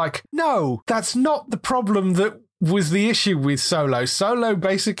characters. And you're like, no, that's not the problem that was the issue with Solo. Solo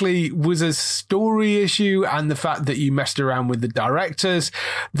basically was a story issue and the fact that you messed around with the directors.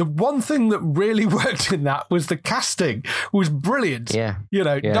 The one thing that really worked in that was the casting was brilliant. Yeah.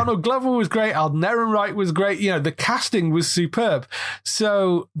 Donald Glover was great. Alden Ehrenreich was great. The casting was superb.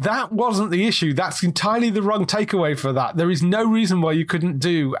 So that wasn't the issue. That's entirely the wrong takeaway for that. There is no reason why you couldn't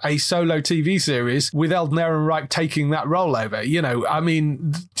do a Solo TV series with Alden Ehrenreich taking that role over.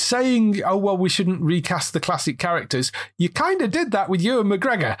 Saying, oh, well, we shouldn't recast the classic characters, you kind of did that with Ewan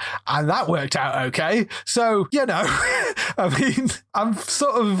McGregor, and that worked out okay. So,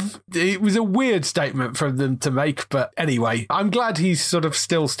 it was a weird statement for them to make, but anyway, I'm glad he's sort of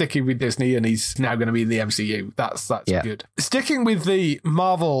still sticking with Disney and he's now going to be in the MCU. That's good. Sticking with the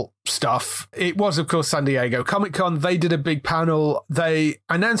Marvel stuff, it was, of course, San Diego Comic-Con. They did a big panel. They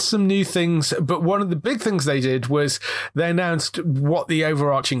announced some new things, but one of the big things they did was they announced what the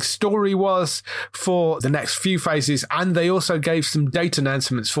overarching story was for the next few phases, and they also gave some date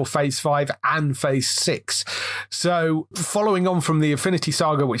announcements for Phase 5 and Phase 6. So, following on from the Infinity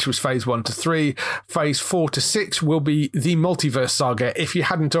Saga, which was Phase 1 to 3, Phase 4 to 6 will be the Multiverse Saga, if you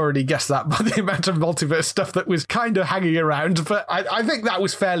hadn't already guessed that by the amount of multiverse stuff that was kind of hanging around, but I think that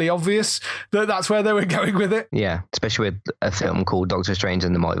was fairly obvious that that's where they were going with it. Yeah, especially with a film called Doctor Strange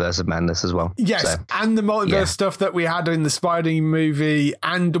and the Multiverse of Madness as well. Yes, and the multiverse stuff that we had in the Spidey movie,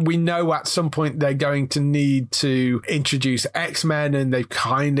 and we know at some point they're going to need to introduce X-Men, and they've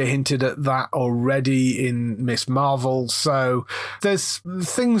kind of hinted at that already in Miss Marvel. So there's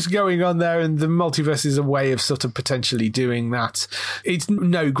things going on there, and the multiverse is a way of sort of potentially doing that. It's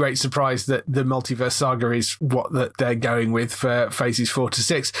no great surprise that the Multiverse Saga is what that they're going with for phases 4 to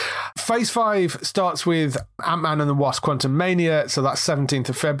 6. Phase 5 starts with Ant-Man and the Wasp Quantumania, so that's 17th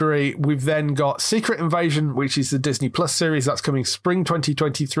of February. We've then got Secret Invasion, which is the Disney Plus series, that's coming spring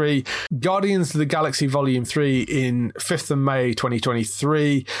 2023. Guardians of the Galaxy Volume 3 in 5th of May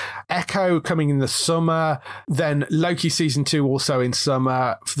 2023. Echo coming in the summer, then Loki Season 2 also in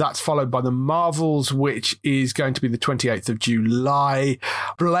summer. That's followed by the Marvels, which is going to be the 28th of July.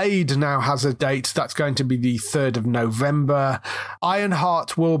 Blade now has a date, that's going to be the 3rd of November.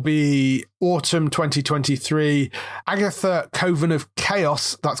 Ironheart will be autumn 2023. Agatha Coven of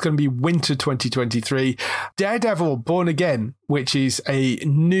Chaos, that's going to be winter 2023. Daredevil Born Again, which is a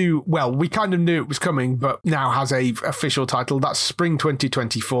new, well, we kind of knew it was coming, but now has a official title. That's spring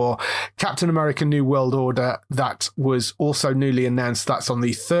 2024. Captain America New World Order, that was also newly announced. That's on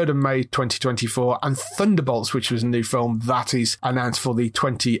the 3rd of May 2024. And Thunderbolts, which was a new film, that is announced for the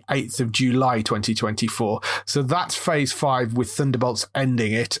 28th of July 2024. So that's Phase 5 with Thunderbolts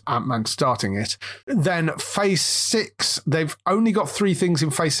ending it, Ant-Man starting it. Then Phase 6, they've only got 3 things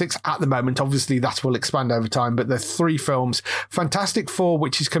in Phase 6 at the moment. Obviously, that will expand over time, but there's 3 films. Fantastic Four,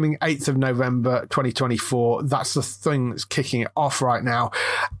 which is coming 8th of November 2024. That's the thing that's kicking it off right now.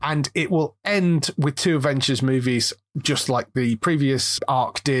 And it will end with 2 Avengers movies, just like the previous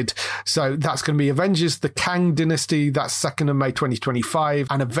arc did. So that's going to be Avengers, the Kang Dynasty, that's 2nd of May 2025,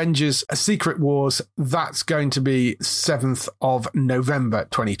 and Avengers, A Secret Wars, that's going to be 7th of November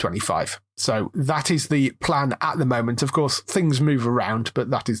 2025. So that is the plan at the moment. Of course, things move around, but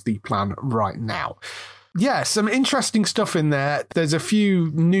that is the plan right now. Yeah, some interesting stuff in there. There's a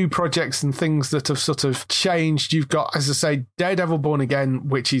few new projects and things that have sort of changed. You've got, as I say, Daredevil Born Again,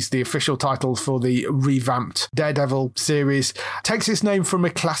 which is the official title for the revamped Daredevil series. Takes its name from a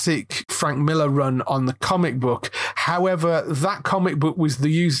classic Frank Miller run on the comic book. However, that comic book was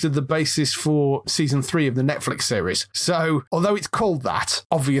used as the basis for season 3 of the Netflix series. So, although it's called that,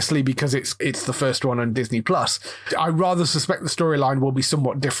 obviously because it's the first one on Disney Plus, I rather suspect the storyline will be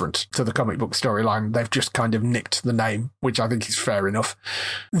somewhat different to the comic book storyline. They've just kind of nicked the name, which I think is fair enough.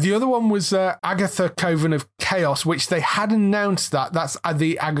 The other one was Agatha Coven of Chaos, which they had announced that's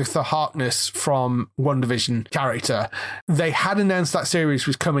the Agatha Harkness from WandaVision character. They had announced that series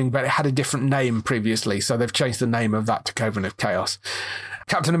was coming, but it had a different name previously, so they've changed the name of that to Coven of Chaos.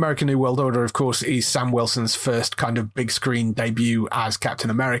 Captain America New World Order, of course, is Sam Wilson's first kind of big screen debut as Captain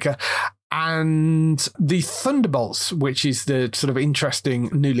America. and the Thunderbolts, which is the sort of interesting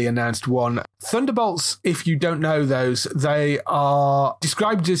newly announced one. Thunderbolts, if you don't know those, they are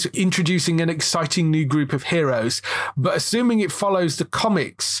described as introducing an exciting new group of heroes, but assuming it follows the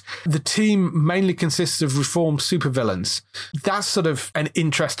comics, the team mainly consists of reformed supervillains. That's sort of an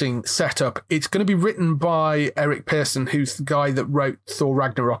interesting setup. It's going to be written by Eric Pearson, who's the guy that wrote Thor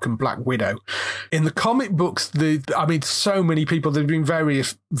Ragnarok and Black Widow. In the comic books, so many people, there've been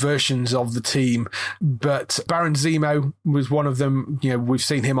various versions of the team, but Baron Zemo was one of them. You know, we've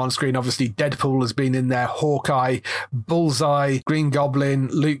seen him on screen. Obviously, Deadpool has been in there, Hawkeye, Bullseye, Green Goblin,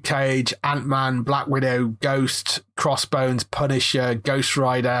 Luke Cage, Ant-Man, Black Widow, Ghost, Crossbones, Punisher, Ghost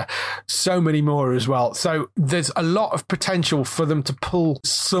Rider, so many more as well. So there's a lot of potential for them to pull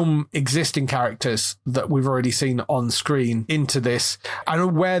some existing characters that we've already seen on screen into this. I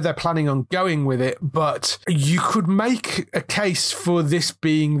don't know where they're planning on going with it, but you could make a case for this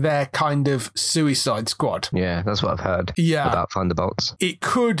being their kind of Suicide Squad. Yeah, that's what I've heard about Thunderbolts. It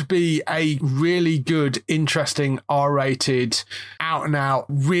could be a really good, interesting, R-rated, out-and-out,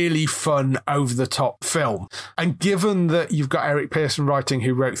 really fun, over-the-top film. And given that you've got Eric Pearson writing,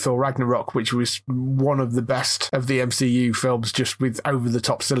 who wrote Thor Ragnarok, which was one of the best of the MCU films, just with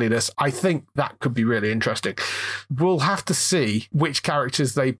over-the-top silliness, I think that could be really interesting. We'll have to see which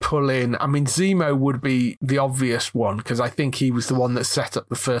characters they pull in. I mean, Zemo would be the obvious one, because I think he was the one that set up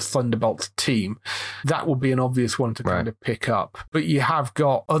the first Thunderbolts team. That would be an obvious one to kind of pick up. But you have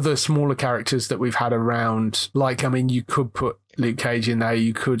got other smaller characters that we've had around. Like, I mean, you could put Luke Cage in there.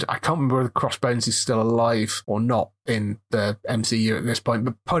 You could, I can't remember whether Crossbones is still alive or not in the MCU at this point,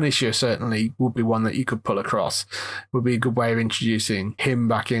 but Punisher certainly would be one that you could pull across. Would be a good way of introducing him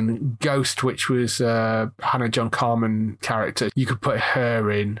back in. Ghost, which was Hannah John Carmen character, you could put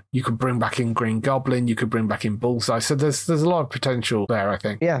her in. You could bring back in Green Goblin. You could bring back in Bullseye. So there's a lot of potential there, I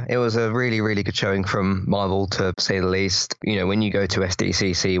think. Yeah, it was a really, really good showing from Marvel, to say the least. You know, when you go to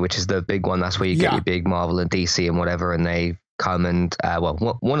SDCC, which is the big one, that's where you get your big Marvel and DC and whatever, and they come and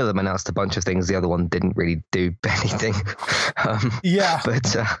one of them announced a bunch of things, the other one didn't really do anything.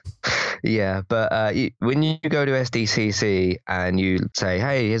 When you go to SDCC and you say,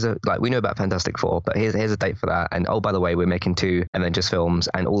 hey, here's we know about Fantastic Four, but here's a date for that, and oh, by the way, we're making 2 Avengers films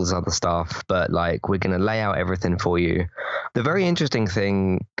and all this other stuff, but like, we're going to lay out everything for you. The very interesting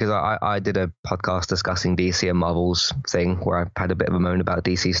thing, because I did a podcast discussing DC and Marvel's thing where I had a bit of a moan about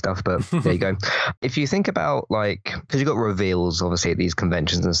DC stuff, but there you go. If you think about, like, because you've got reveals obviously at these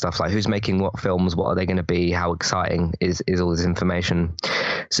conventions and stuff, like who's making what films, what are they going to be, how exciting is all this information.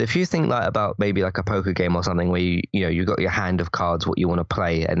 So if you think like about maybe like a poker game or something where you've got your hand of cards, what you want to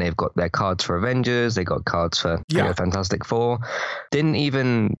play, and they've got their cards for Avengers, they got cards for Fantastic Four, didn't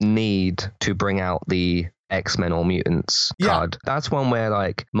even need to bring out the X-Men or Mutants card. That's one where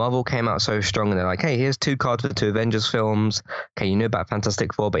like Marvel came out so strong and they're like, hey, here's 2 cards for 2 Avengers films. Okay, you know about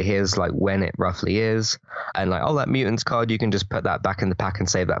Fantastic Four, but here's like when it roughly is. And like, oh, that Mutants card, you can just put that back in the pack and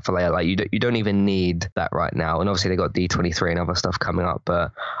save that for later. Like you don't even need that right now. And obviously they got D23 and other stuff coming up,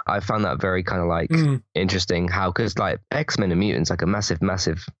 but I found that very kind of like interesting how, because like X-Men and Mutants, like a massive,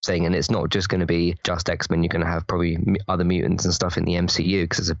 massive thing. And it's not just going to be just X-Men. You're going to have probably other mutants and stuff in the MCU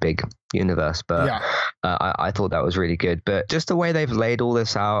because it's a big universe. But I thought that was really good. But just the way they've laid all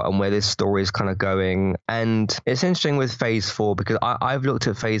this out and where this story is kind of going. And it's interesting with Phase 4 because I've looked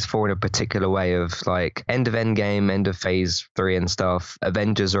at Phase 4 in a particular way of like end of Endgame, end of Phase 3 and stuff.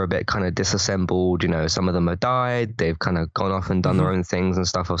 Avengers are a bit kind of disassembled. You know, some of them have died. They've kind of gone off and done their own things and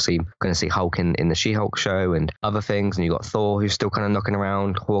stuff. Obviously, going to see Hulk in the She-Hulk show and other things. And you got Thor, who's still kind of knocking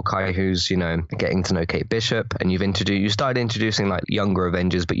around. Hawkeye, who's, you know, getting to know Kate Bishop. And you started introducing like younger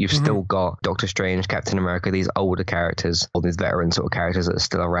Avengers, but you've still got Doctor Strange, Captain America, these older characters, all these veteran sort of characters that are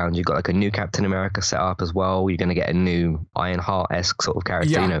still around. You've got like a new Captain America set up as well. You're going to get a new Ironheart-esque sort of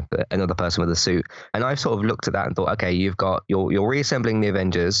character, you know, another person with a suit. And I've sort of looked at that and thought, okay, you've got, you're reassembling the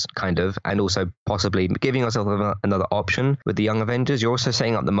Avengers kind of, and also possibly giving yourself another option with the young Avengers. You're also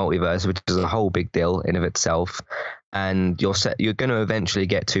setting up the multiverse, which is a whole big deal in of itself. And you're going to eventually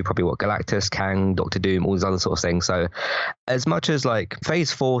get to probably what Galactus, Kang, Doctor Doom, all these other sorts of things. So as much as like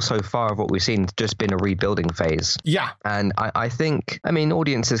Phase 4 so far of what we've seen has just been a rebuilding phase. Yeah. And I think, I mean,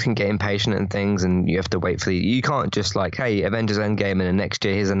 audiences can get impatient and things, and you have to wait for you can't just like, hey, Avengers Endgame, and then next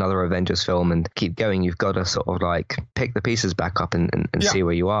year here's another Avengers film and keep going. You've got to sort of like pick the pieces back up and see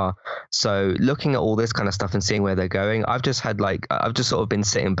where you are. So looking at all this kind of stuff and seeing where they're going, I've just sort of been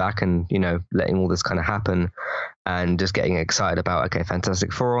sitting back and, you know, letting all this kind of happen. and just getting excited about, okay,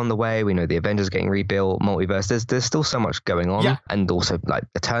 Fantastic Four on the way. We know the Avengers getting rebuilt, multiverse. There's still so much going on, and also like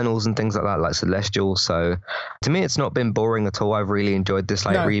Eternals and things like that, like Celestial. So to me, it's not been boring at all. I've really enjoyed this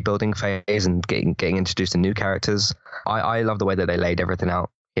rebuilding phase and getting introduced to new characters. I love the way that they laid everything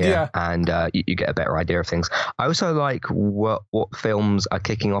out. And you get a better idea of things. I also like what films are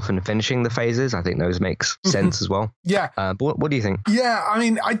kicking off and finishing the phases. I think those makes sense as well. But what do you think? I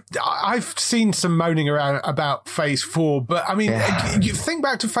mean, I've seen some moaning around about phase 4, but I mean, you think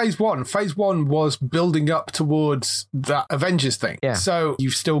back to phase 1. Phase 1 was building up towards that Avengers thing. So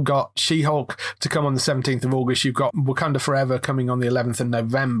you've still got She-Hulk to come on the 17th of August. You've got Wakanda Forever coming on the 11th of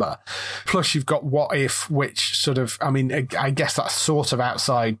November. Plus you've got What If, which sort of, I mean, I guess that's sort of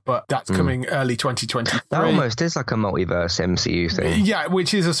outside, but that's coming early 2023. That almost is like a multiverse MCU thing. Yeah,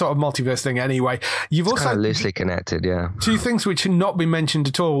 which is a sort of multiverse thing anyway. You've it's also kind of loosely connected, Two things which had not been mentioned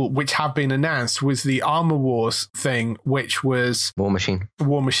at all, which have been announced, was the Armor Wars thing, which was War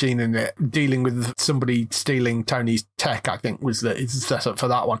Machine in it, dealing with somebody stealing Tony's tech, I think is the setup for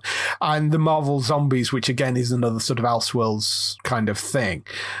that one. And the Marvel Zombies, which again is another sort of Elseworlds kind of thing.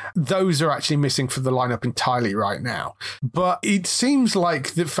 Those are actually missing for the lineup entirely right now. But it seems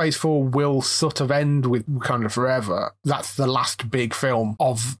like that phase 4 will sort of end with Wakanda Forever. That's the last big film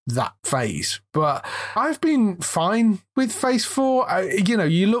of that phase. But I've been fine with phase 4.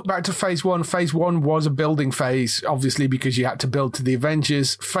 You look back to phase 1. Phase 1 was a building phase, obviously, because you had to build to the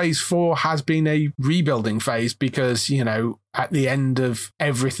Avengers. Phase 4 has been a rebuilding phase because, at the end of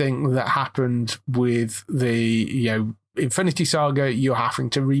everything that happened with the, Infinity Saga, you're having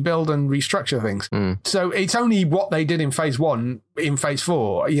to rebuild and restructure things. So it's only what they did in phase 1 in phase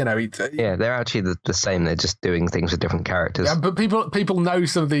 4, they're actually the same. They're just doing things with different characters. Yeah, but people know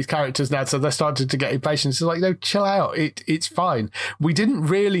some of these characters now, so they're starting to get impatient. It's like, no, chill out. It's fine. We didn't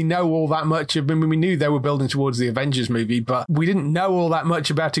really know all that much. I mean, we knew they were building towards the Avengers movie, but we didn't know all that much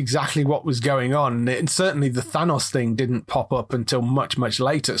about exactly what was going on. And certainly the Thanos thing didn't pop up until much, much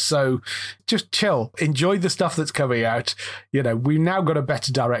later. So just chill. Enjoy the stuff that's coming out. We've now got a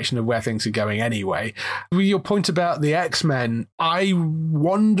better direction of where things are going anyway. With your point about the X-Men, I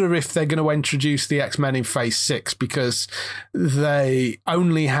wonder if they're going to introduce the X-Men in phase 6 because they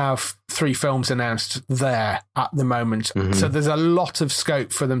only have 3 films announced there at the moment. So there's a lot of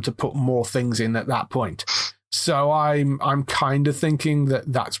scope for them to put more things in at that point. So I'm kind of thinking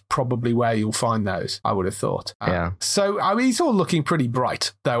that that's probably where you'll find those, I would have thought. So, I mean, it's all looking pretty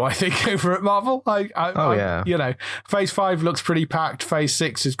bright, though, I think, over at Marvel. Phase 5 looks pretty packed. Phase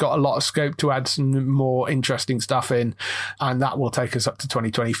 6 has got a lot of scope to add some more interesting stuff in, and that will take us up to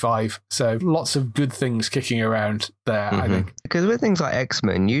 2025. So lots of good things kicking around there, I think. Because with things like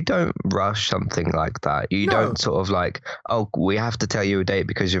X-Men, you don't rush something like that. You don't sort of like, oh, we have to tell you a date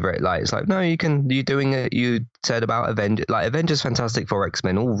because you're very light. It's like, no, you're doing it. You said about Avengers, Fantastic Four,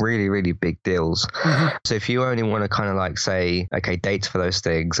 X-Men, all really, really big deals. So if you only want to kind of like say, okay, dates for those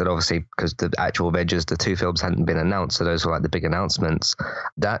things, and obviously because the actual Avengers, the 2 films hadn't been announced, so those were like the big announcements.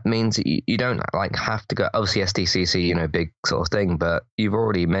 That means you don't like have to go, obviously SDCC, big sort of thing, but you've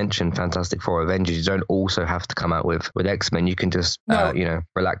already mentioned Fantastic Four, Avengers. You don't also have to come out with X-Men. You can just,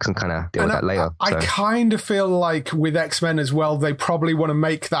 relax and kind of deal with that later. I kind of feel like with X-Men as well, they probably want to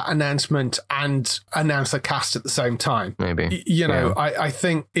make that announcement and announce the cast at the same time. Maybe. I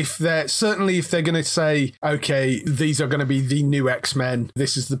think if they're going to say, okay, these are going to be the new X-Men,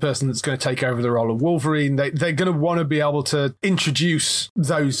 this is the person that's going to take over the role of Wolverine, they're going to want to be able to introduce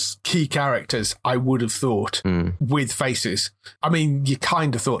those key characters, I would have thought, with faces. I mean, you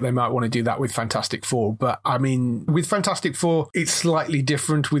kind of thought they might want to do that with Fantastic Four, but I mean, with Fantastic Four, it's slightly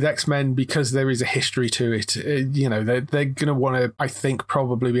different with X-Men because there is a history to it. They're going to want to, I think,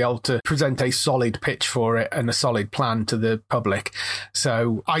 probably be able to present a solid pitch for it and a solid plan to the public.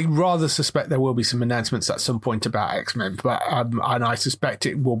 So I rather suspect there will be some announcements at some point about X-Men, but and I suspect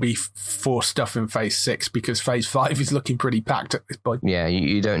it will be for stuff in phase 6 because phase 5 is looking pretty packed at this point. Yeah,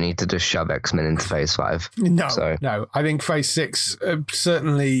 you don't need to just shove X-Men into phase 5. No. I think phase 6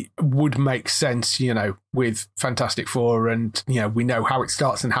 certainly would make sense, with Fantastic Four, and we know how it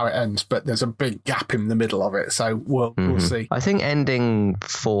starts and how it ends, but there's a big gap in the middle of it, so we'll see. I think ending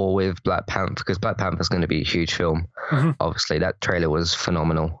 4 with Black Panther, because Black Panther's going to be a huge film. Obviously, that trailer was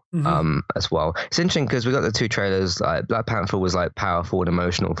phenomenal as well. It's interesting because we got the 2 trailers. Like Black Panther was like powerful and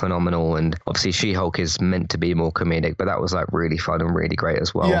emotional, phenomenal, and obviously She-Hulk is meant to be more comedic, but that was like really fun and really great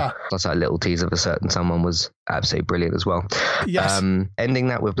as well. Yeah. Plus that little teaser of a certain someone was absolutely brilliant as well. Yes. Ending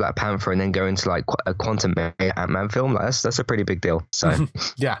that with Black Panther and then going to like a Quantum Ant-Man film, that's a pretty big deal. So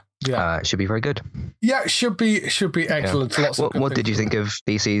yeah. Yeah. It should be very good. Yeah, it should be excellent. Yeah. Lots of what did you think of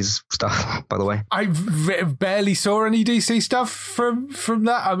DC's stuff, by the way? I barely saw any DC stuff from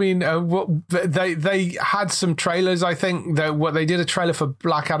that. I mean, they had some trailers. I think they did a trailer for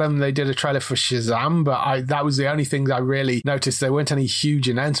Black Adam. They did a trailer for Shazam, but that was the only things I really noticed. There weren't any huge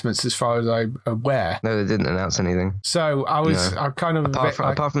announcements as far as I'm aware. No, they didn't announce anything. So I'm kind of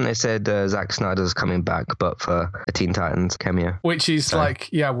apart from they said Zack Snyder's coming back, but for a Teen Titans cameo, which is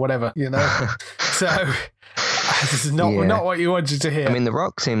whatever, So this is not what you wanted to hear. I mean, The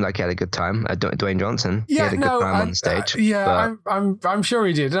Rock seemed like he had a good time. Dwayne Johnson, he had a good time on stage. I'm sure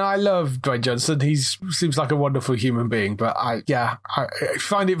he did, and I love Dwayne Johnson. He seems like a wonderful human being, but I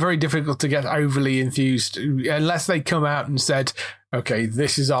find it very difficult to get overly enthused unless they come out and said, okay,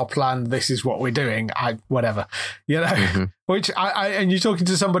 this is our plan, this is what we're doing, whatever, mm-hmm. Which and you're talking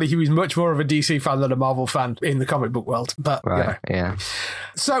to somebody who is much more of a DC fan than a Marvel fan in the comic book world. But right, yeah.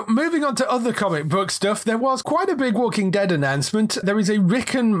 So moving on to other comic book stuff, there was quite a big Walking Dead announcement. There is a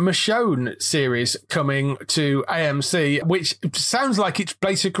Rick and Michonne series coming to AMC, which sounds like it's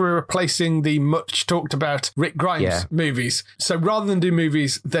basically replacing the much talked about Rick Grimes movies. So rather than do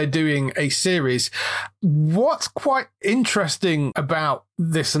movies, they're doing a series. What's quite interesting about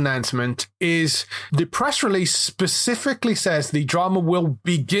this announcement is the press release specifically says the drama will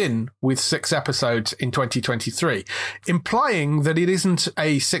begin with 6 episodes in 2023, implying that it isn't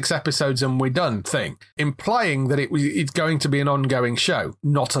a 6 episodes and we're done thing, implying that it's going to be an ongoing show,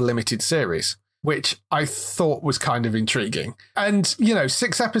 not a limited series, which I thought was kind of intriguing. And,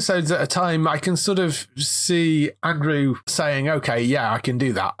 6 episodes at a time, I can sort of see Andrew saying, okay, yeah, I can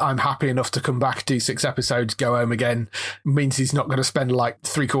do that. I'm happy enough to come back, do 6 episodes, go home again. Means he's not going to spend like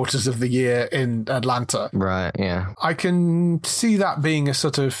 3/4 of the year in Atlanta. Right, yeah. I can see that being a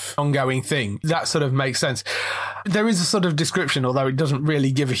sort of ongoing thing. That sort of makes sense. There is a sort of description, although it doesn't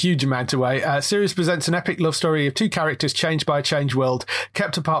really give a huge amount away. Series presents an epic love story of 2 characters changed by a changed world,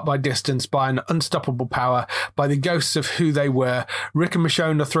 kept apart by distance, by an unstoppable power, by the ghosts of who they were. Rick and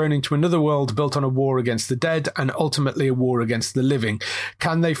Michonne are thrown into another world built on a war against the dead and ultimately a war against the living.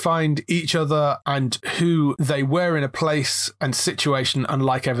 Can they find each other and who they were in a place and situation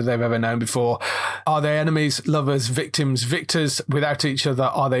unlike ever they've ever known before? Are they enemies, lovers, victims, victors? Without each other,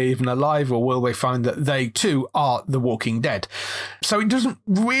 are they even alive, or will they find that they too are the Walking Dead? So it doesn't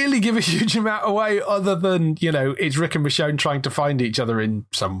really give a huge amount away other than, it's Rick and Michonne trying to find each other in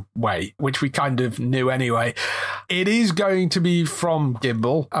some way, which we kind of knew anyway. It is going to be from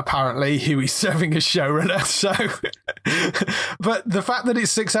Gimbal, apparently, who is serving as showrunner. So, but the fact that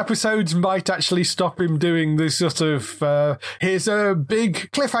it's 6 episodes might actually stop him doing this sort of, here's a big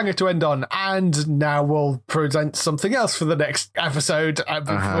cliffhanger to end on, and now we'll present something else for the next episode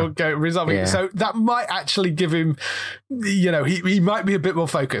before resolving it. So that might actually give him, he might be a bit more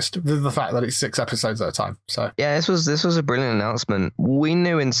focused with the fact that it's 6 episodes at a time. So yeah, this was a brilliant announcement. We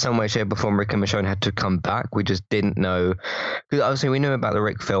knew in some way, shape, or form Rick and Michonne had to come back. We just didn't know, because obviously we knew about the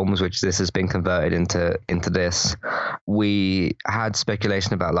Rick films, which this has been converted into this. We had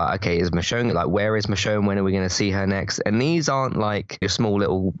speculation about okay, is Michonne, where is Michonne? When are we going to see her next? And these aren't like your small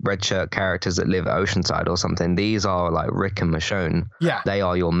little red shirt characters that live at Oceanside or something. These are like Rick and Michonne. Yeah, they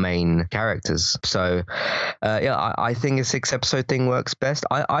are your main characters. So I think a 6 episode thing works best.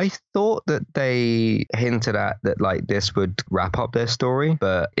 I thought that they hinted at that this would wrap up their story,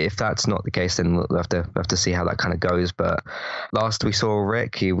 but if that's not the case, then we'll have to see how that kind of goes. But last we saw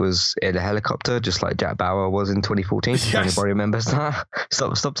Rick, he was in a helicopter, just like Jack Bauer was in 2014. Yes. If anybody remembers that.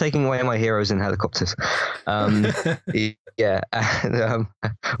 Stop taking away my heroes in helicopters. Yeah,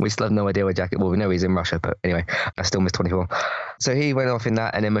 we still have no idea where Jack. Well, we know he's in Russia, but anyway, I still miss 24. So he went off in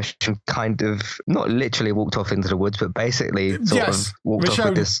that, and then Michonne kind of not literally walked off into the woods, but basically sort of walked off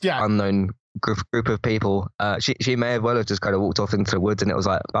with this unknown group of people. She may as well have just kind of walked off into the woods, and it was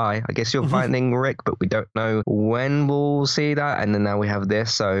like, bye, I guess you're finding Rick, but we don't know when we'll see that. And then now we have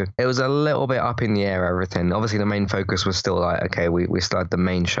this, so it was a little bit up in the air, everything. Obviously the main focus was still okay, we still had the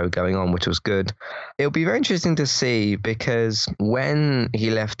main show going on, which was good. It'll be very interesting to see, because when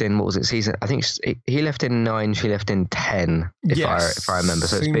he left in, what was it, season, I think he left in 9, she left in 10, if I remember.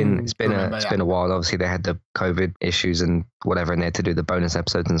 So it's been a while. Obviously they had the COVID issues and whatever, and they had to do the bonus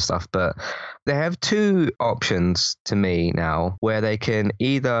episodes and stuff, but they have 2 options to me now, where they can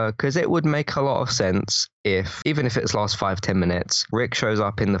either, because it would make a lot of sense even if it's last 5-10 minutes, Rick shows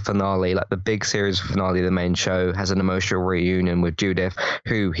up in the finale, like the big series finale, the main show, has an emotional reunion with Judith,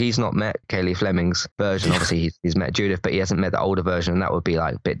 who he's not met Kaylee Fleming's version. Obviously he's met Judith, but he hasn't met the older version, and that would be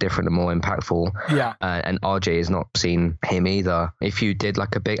a bit different and more impactful. Yeah. And RJ has not seen him either. If you did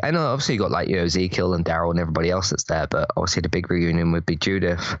a big, and obviously you got Ezekiel and Daryl and everybody else that's there, but obviously the big reunion would be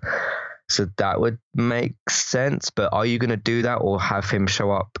Judith. So that would make sense. But are you going to do that or have him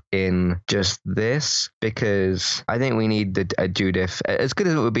show up in just this? Because I think we need a Judith. As good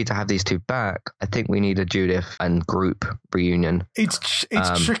as it would be to have these two back, I think we need a Judith and group reunion. It's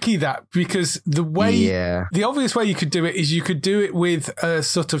tricky, that, because the obvious way you could do it is you could do it with a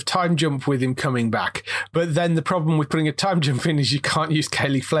sort of time jump with him coming back. But then the problem with putting a time jump in is you can't use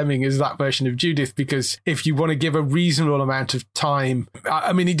Kaylee Fleming as that version of Judith, because if you want to give a reasonable amount of time,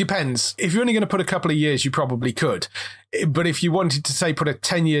 I mean, it depends. If you're only going to put a couple of years, you probably could. But if you wanted to, say, put a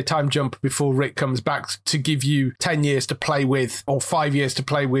 10-year time jump before Rick comes back to give you 10 years to play with, or 5 years to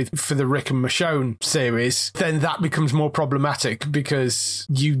play with for the Rick and Michonne series, then that becomes more problematic, because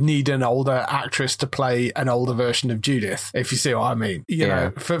you need an older actress to play an older version of Judith, if you see what I mean. You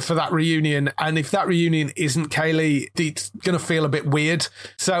know, for that reunion. And if that reunion isn't Kaylee, it's going to feel a bit weird.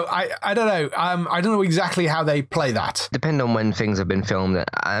 So I don't know. I don't know exactly how they play that. Depending on when things have been filmed.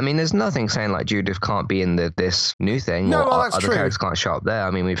 I mean, there's nothing saying like Judith can't be in this new thing. No, well, that's other true. characters can't show up there. I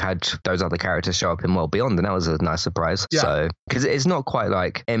mean, we've had those other characters show up in World Beyond, and that was a nice surprise. Yeah. So, because it's not quite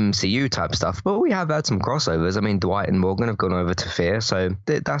like MCU type stuff, but we have had some crossovers. I mean, Dwight and Morgan have gone over to Fear, so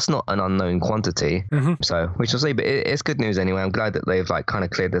that's not an unknown quantity. Mm-hmm. So we shall see. But it's good news anyway. I'm glad that they've like kind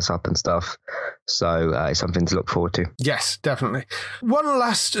of cleared this up and stuff. So it's something to look forward to. Yes, definitely. One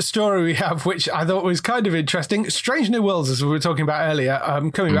last story we have, which I thought was kind of interesting. Strange New Worlds, as we were talking about earlier,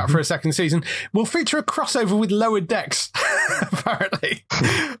 coming back for a second season, will feature a crossover with Lower Decks, apparently,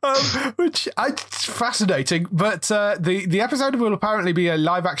 which it's fascinating. But the episode will apparently be a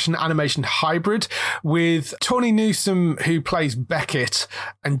live-action animation hybrid with Tawny Newsome, who plays Beckett,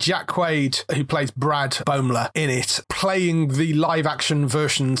 and Jack Quaid, who plays Brad Boemler, in it, playing the live-action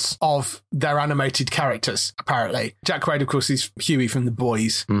versions of their animated characters, apparently. Jack Quaid, of course, is Huey from The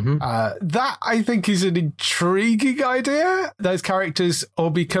Boys. Mm-hmm. That, I think, is an intriguing idea. Those characters all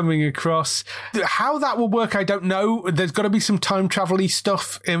be coming across. How that will work, I don't know. There's got to be some time travel-y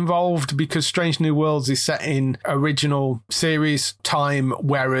stuff involved, because Strange New Worlds is set in original series time,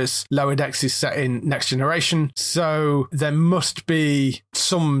 whereas Lower Decks is set in Next Generation. So there must be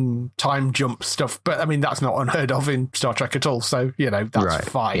some time jump stuff. But, I mean, that's not unheard of in Star Trek at all. So, you know, that's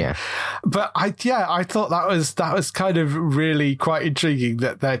fine. Yeah. But I thought that was kind of really quite intriguing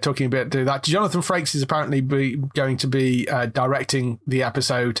that they're talking about doing that. Jonathan Frakes is apparently going to be directing the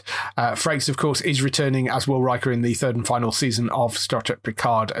episode. Frakes, of course, is returning as Will Riker in the third and final season of Star Trek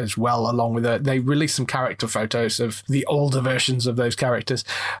Picard as well, along with they released some character photos of the older versions of those characters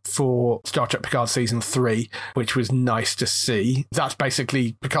for Star Trek Picard Season 3, which was nice to see. That's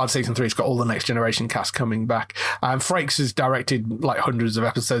basically Picard Season 3. It's got all the Next Generation cast coming back. Frakes has directed like hundreds of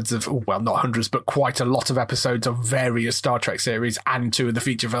episodes of, well, not hundreds, but quite a lot of episodes of various Star Trek series and 2 of the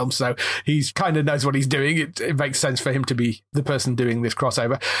feature films. So he's kind of knows what he's doing. It makes sense for him to be the person doing this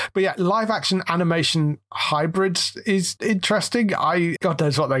crossover. But yeah, live action animation hybrid is interesting. God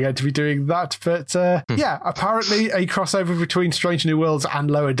knows what they're going to be doing that. But yeah, apparently a crossover between Strange New Worlds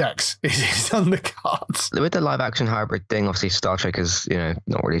and Lower Decks is on the cards. With the live action hybrid thing, obviously Star Trek has,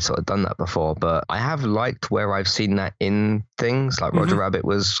 not really sort of done that before, but I have liked where I've seen that in things. Like Roger Rabbit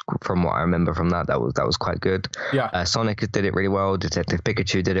was, from what I remember from that was quite good. Yeah. Sonic did it really well. Detective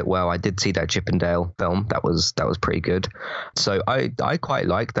Pikachu did it well. I did see that Chip and Dale film. That was pretty good. So I quite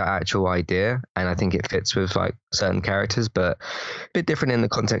like that actual idea, and I think it fits with like certain characters, but a bit different in the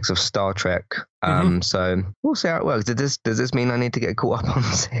context of Star Trek. So we'll see how it works. Does this mean I need to get caught up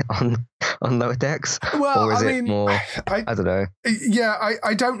on Lower Decks? Well, or is it more? I don't know. Yeah,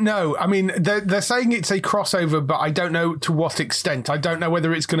 I don't know. I mean, they're saying it's a crossover, but I don't know to what extent. I don't know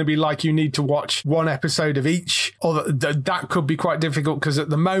whether it's going to be like you need to watch one episode of each, or that could be quite difficult, because at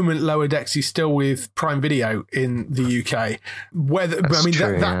the moment Lower Decks is still with Prime Video in the UK.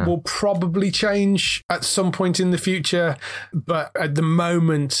 That will probably change at some point in the future, but at the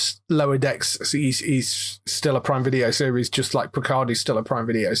moment Lower Decks is still a Prime Video series, just like Picard is still a Prime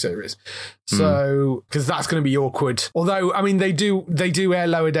Video series. So, because that's going to be awkward. Although, I mean, they do air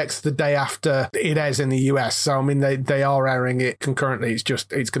Lower Decks the day after it airs in the US. So, I mean, they are airing it concurrently. It's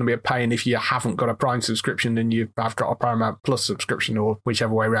going to be a pain if you haven't got a Prime subscription and you have got a Paramount Plus subscription, or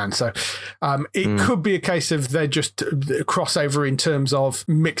whichever way around. So, it could be a case of they're just crossover in terms of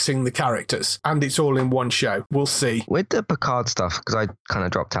mixing the characters, and it's all in one show. We'll see. With the Picard stuff, because I kind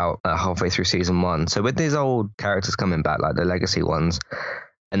of dropped out halfway through season 1. So with these old characters coming back, like the legacy ones,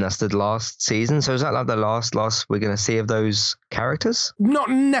 and that's the last season. So is that like the last we're going to see of those characters? Not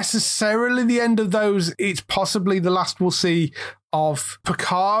necessarily the end of those. It's possibly the last we'll see of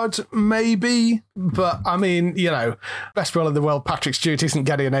Picard, maybe. But I mean, best role in the world, Patrick Stewart isn't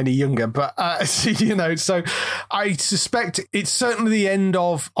getting any younger. But, so I suspect it's certainly the end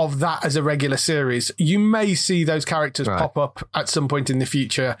of that as a regular series. You may see those characters pop up at some point in the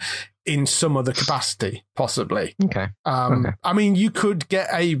future in some other capacity, possibly. Okay. I mean, you could get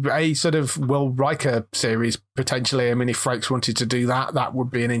a sort of Will Riker series, potentially. I mean, if Frakes wanted to do that, that would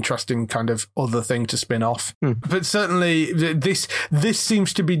be an interesting kind of other thing to spin off. But certainly this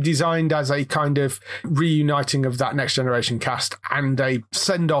seems to be designed as a kind of reuniting of that Next Generation cast and a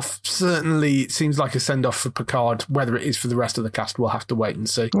send-off. Certainly, it seems like a send-off for Picard. Whether it is for the rest of the cast, we'll have to wait and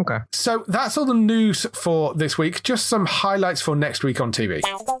see. Okay. So that's all the news for this week. Just some highlights for next week on TV.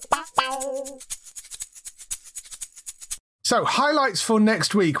 So, highlights for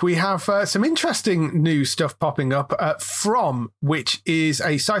next week. We have some interesting new stuff popping up From, which is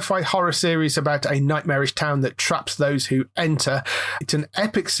a sci-fi horror series about a nightmarish town that traps those who enter. It's an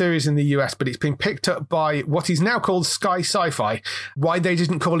epic series in the US, but it's been picked up by what is now called Sky Sci-Fi. Why they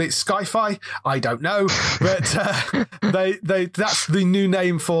didn't call it Sci-Fi, I don't know, but that's the new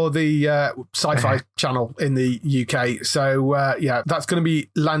name for the sci-fi channel in the UK. So, that's going to be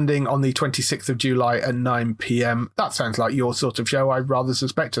landing on the 26th of July at 9 p.m. That sounds like your sort of show. I'd rather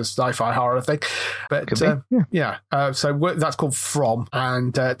suspect a sci-fi horror thing, but so that's called From,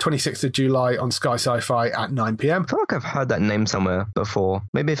 and 26th of July on Sky Sci-Fi at 9 p.m. I feel like I've heard that name somewhere before.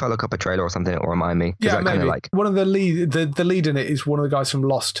 Maybe if I look up a trailer or something, it'll remind me. Yeah, maybe. One of the lead in it is one of the guys from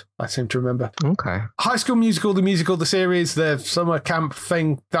Lost, I seem to remember. Okay. High School Musical, the series, the summer camp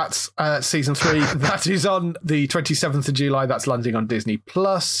thing, that's season 3. That is on the 27th of July. That's landing on Disney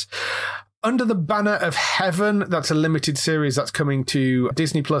Plus. Under the Banner of Heaven, that's a limited series that's coming to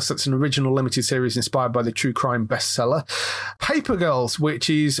Disney Plus. That's an original limited series inspired by the true crime bestseller. Paper Girls, which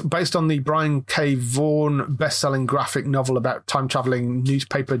is based on the Brian K. Vaughan best-selling graphic novel about time-traveling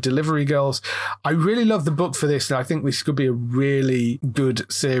newspaper delivery girls. I really love the book for this, and I think this could be a really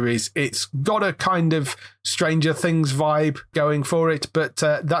good series. It's got a kind of Stranger Things vibe going for it, but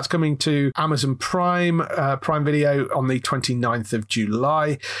that's coming to Amazon Prime Video on the 29th of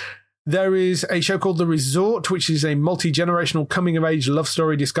July. There is a show called The Resort, which is a multi-generational coming-of-age love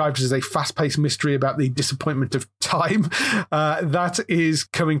story disguised as a fast-paced mystery about the disappointment of time. That is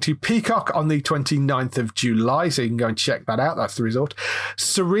coming to Peacock on the 29th of July, so you can go and check that out. That's The Resort.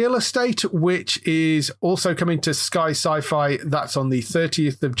 Surreal Estate, which is also coming to Sky Sci-Fi. That's on the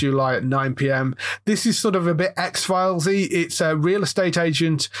 30th of July at 9 p.m. This is sort of a bit X-Files-y. It's a real estate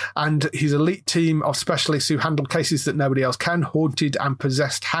agent and his elite team of specialists who handle cases that nobody else can, haunted and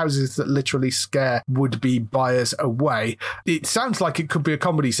possessed houses that literally scare would-be buyers away. It sounds like it could be a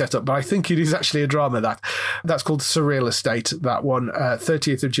comedy setup, but I think it is actually a drama. That's called Surreal Estate, that one,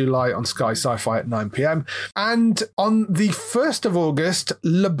 30th of July on Sky Sci-Fi at 9 p.m. And on the 1st of August,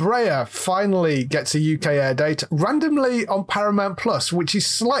 La Brea finally gets a UK air date, randomly on Paramount Plus, which is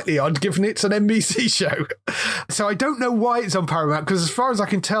slightly odd given it's an NBC show. So I don't know why it's on Paramount, because as far as I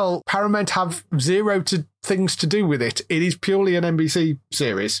can tell, Paramount have zero things to do with it. It is purely an NBC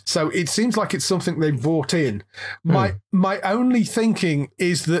series, so it seems like it's something they bought in. My only thinking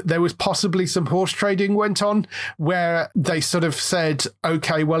is that there was possibly some horse trading went on where they sort of said,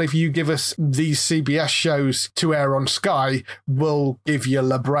 okay, well, if you give us these CBS shows to air on Sky, we'll give you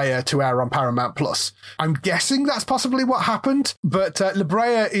La Brea to air on Paramount Plus. I'm guessing that's possibly what happened, but La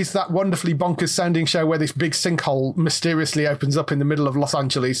Brea is that wonderfully bonkers sounding show where this big sinkhole mysteriously opens up in the middle of Los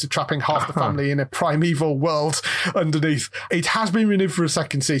Angeles, trapping half the family in a primeval world underneath. It has been renewed for a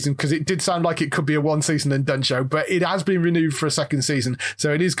second season, because it did sound like it could be a one season and done show, but it has been renewed for a second season,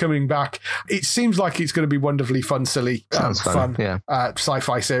 so it is coming back. It seems like it's going to be wonderfully fun, silly, fun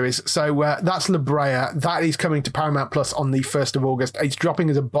sci-fi series. So that's La Brea. That is coming to Paramount Plus on the 1st of August. It's dropping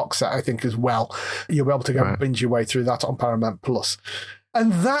as a box set, I think, as well. You'll be able to go and binge your way through that on Paramount Plus.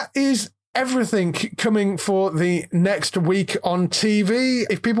 And that is everything coming for the next week on TV.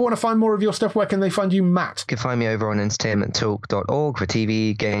 If people want to find more of your stuff, where can they find you, Matt? You can find me over on entertainmenttalk.org for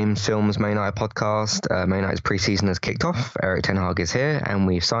TV, games, films, May Night podcast. May Night's pre-season has kicked off. Eric Ten Hag is here, and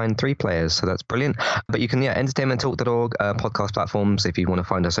we've signed 3 players, so that's brilliant. But you can, entertainmenttalk.org, podcast platforms, if you want to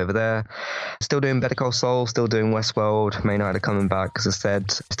find us over there. Still doing Better Call Saul, still doing Westworld. May Night are coming back, as I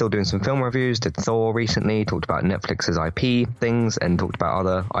said. Still doing some film reviews. Did Thor recently, talked about Netflix's IP things, and talked about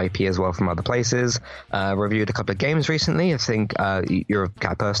other IP as well from from other places. Reviewed a couple of games recently. I think you're a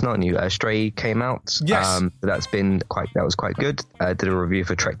cat person, aren't you? Stray came out. Yes. That was quite good. Did a review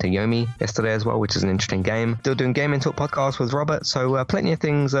for Trek to Yomi yesterday as well, which is an interesting game. Still doing Gaming Talk podcast with Robert, so plenty of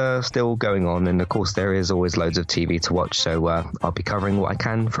things are still going on, and of course there is always loads of TV to watch, so I'll be covering what I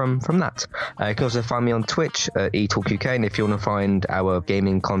can from that. You can also find me on Twitch at eTalkUK, and if you want to find our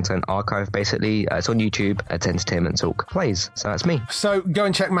gaming content archive, basically it's on YouTube at Entertainment Talk Plays. So that's me. So go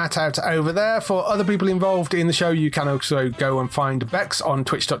and check Matt out over there. For other people involved in the show, you can also go and find Bex on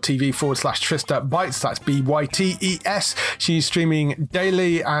twitch.tv/Trista Bytes. That's BYTES. She's streaming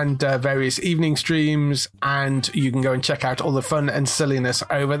daily and various evening streams, and you can go and check out all the fun and silliness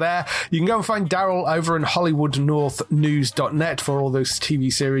over there. You can go and find Daryl over in HollywoodNorthNews.net for all those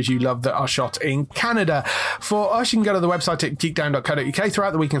TV series you love that are shot in Canada. For us, you can go to the website at geektown.co.uk.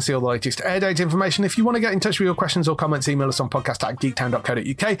 Throughout the week and see all the latest air date information. If you want to get in touch with your questions or comments, email us on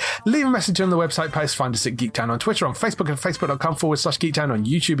podcast@geektown.co.uk. Leave a message on the website post. Find us at Geektown on Twitter, on Facebook at facebook.com/Geektown, on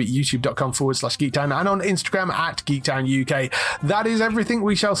YouTube at youtube.com/Geektown, and on Instagram at Geektown UK. That is everything.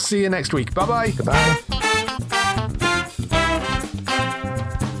 We shall see you next week. Bye-bye. goodbye.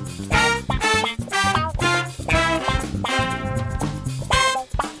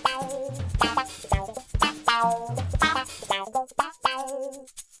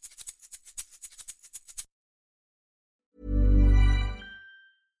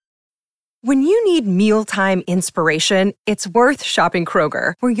 When you need mealtime inspiration, it's worth shopping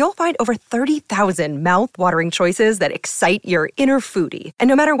Kroger, where you'll find over 30,000 mouth-watering choices that excite your inner foodie. And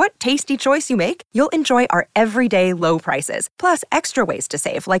no matter what tasty choice you make, you'll enjoy our everyday low prices, plus extra ways to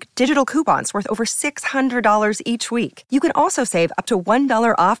save, like digital coupons worth over $600 each week. You can also save up to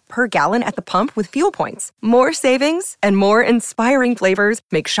 $1 off per gallon at the pump with fuel points. More savings and more inspiring flavors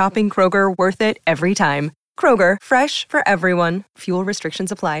make shopping Kroger worth it every time. Kroger, fresh for everyone. Fuel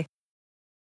restrictions apply.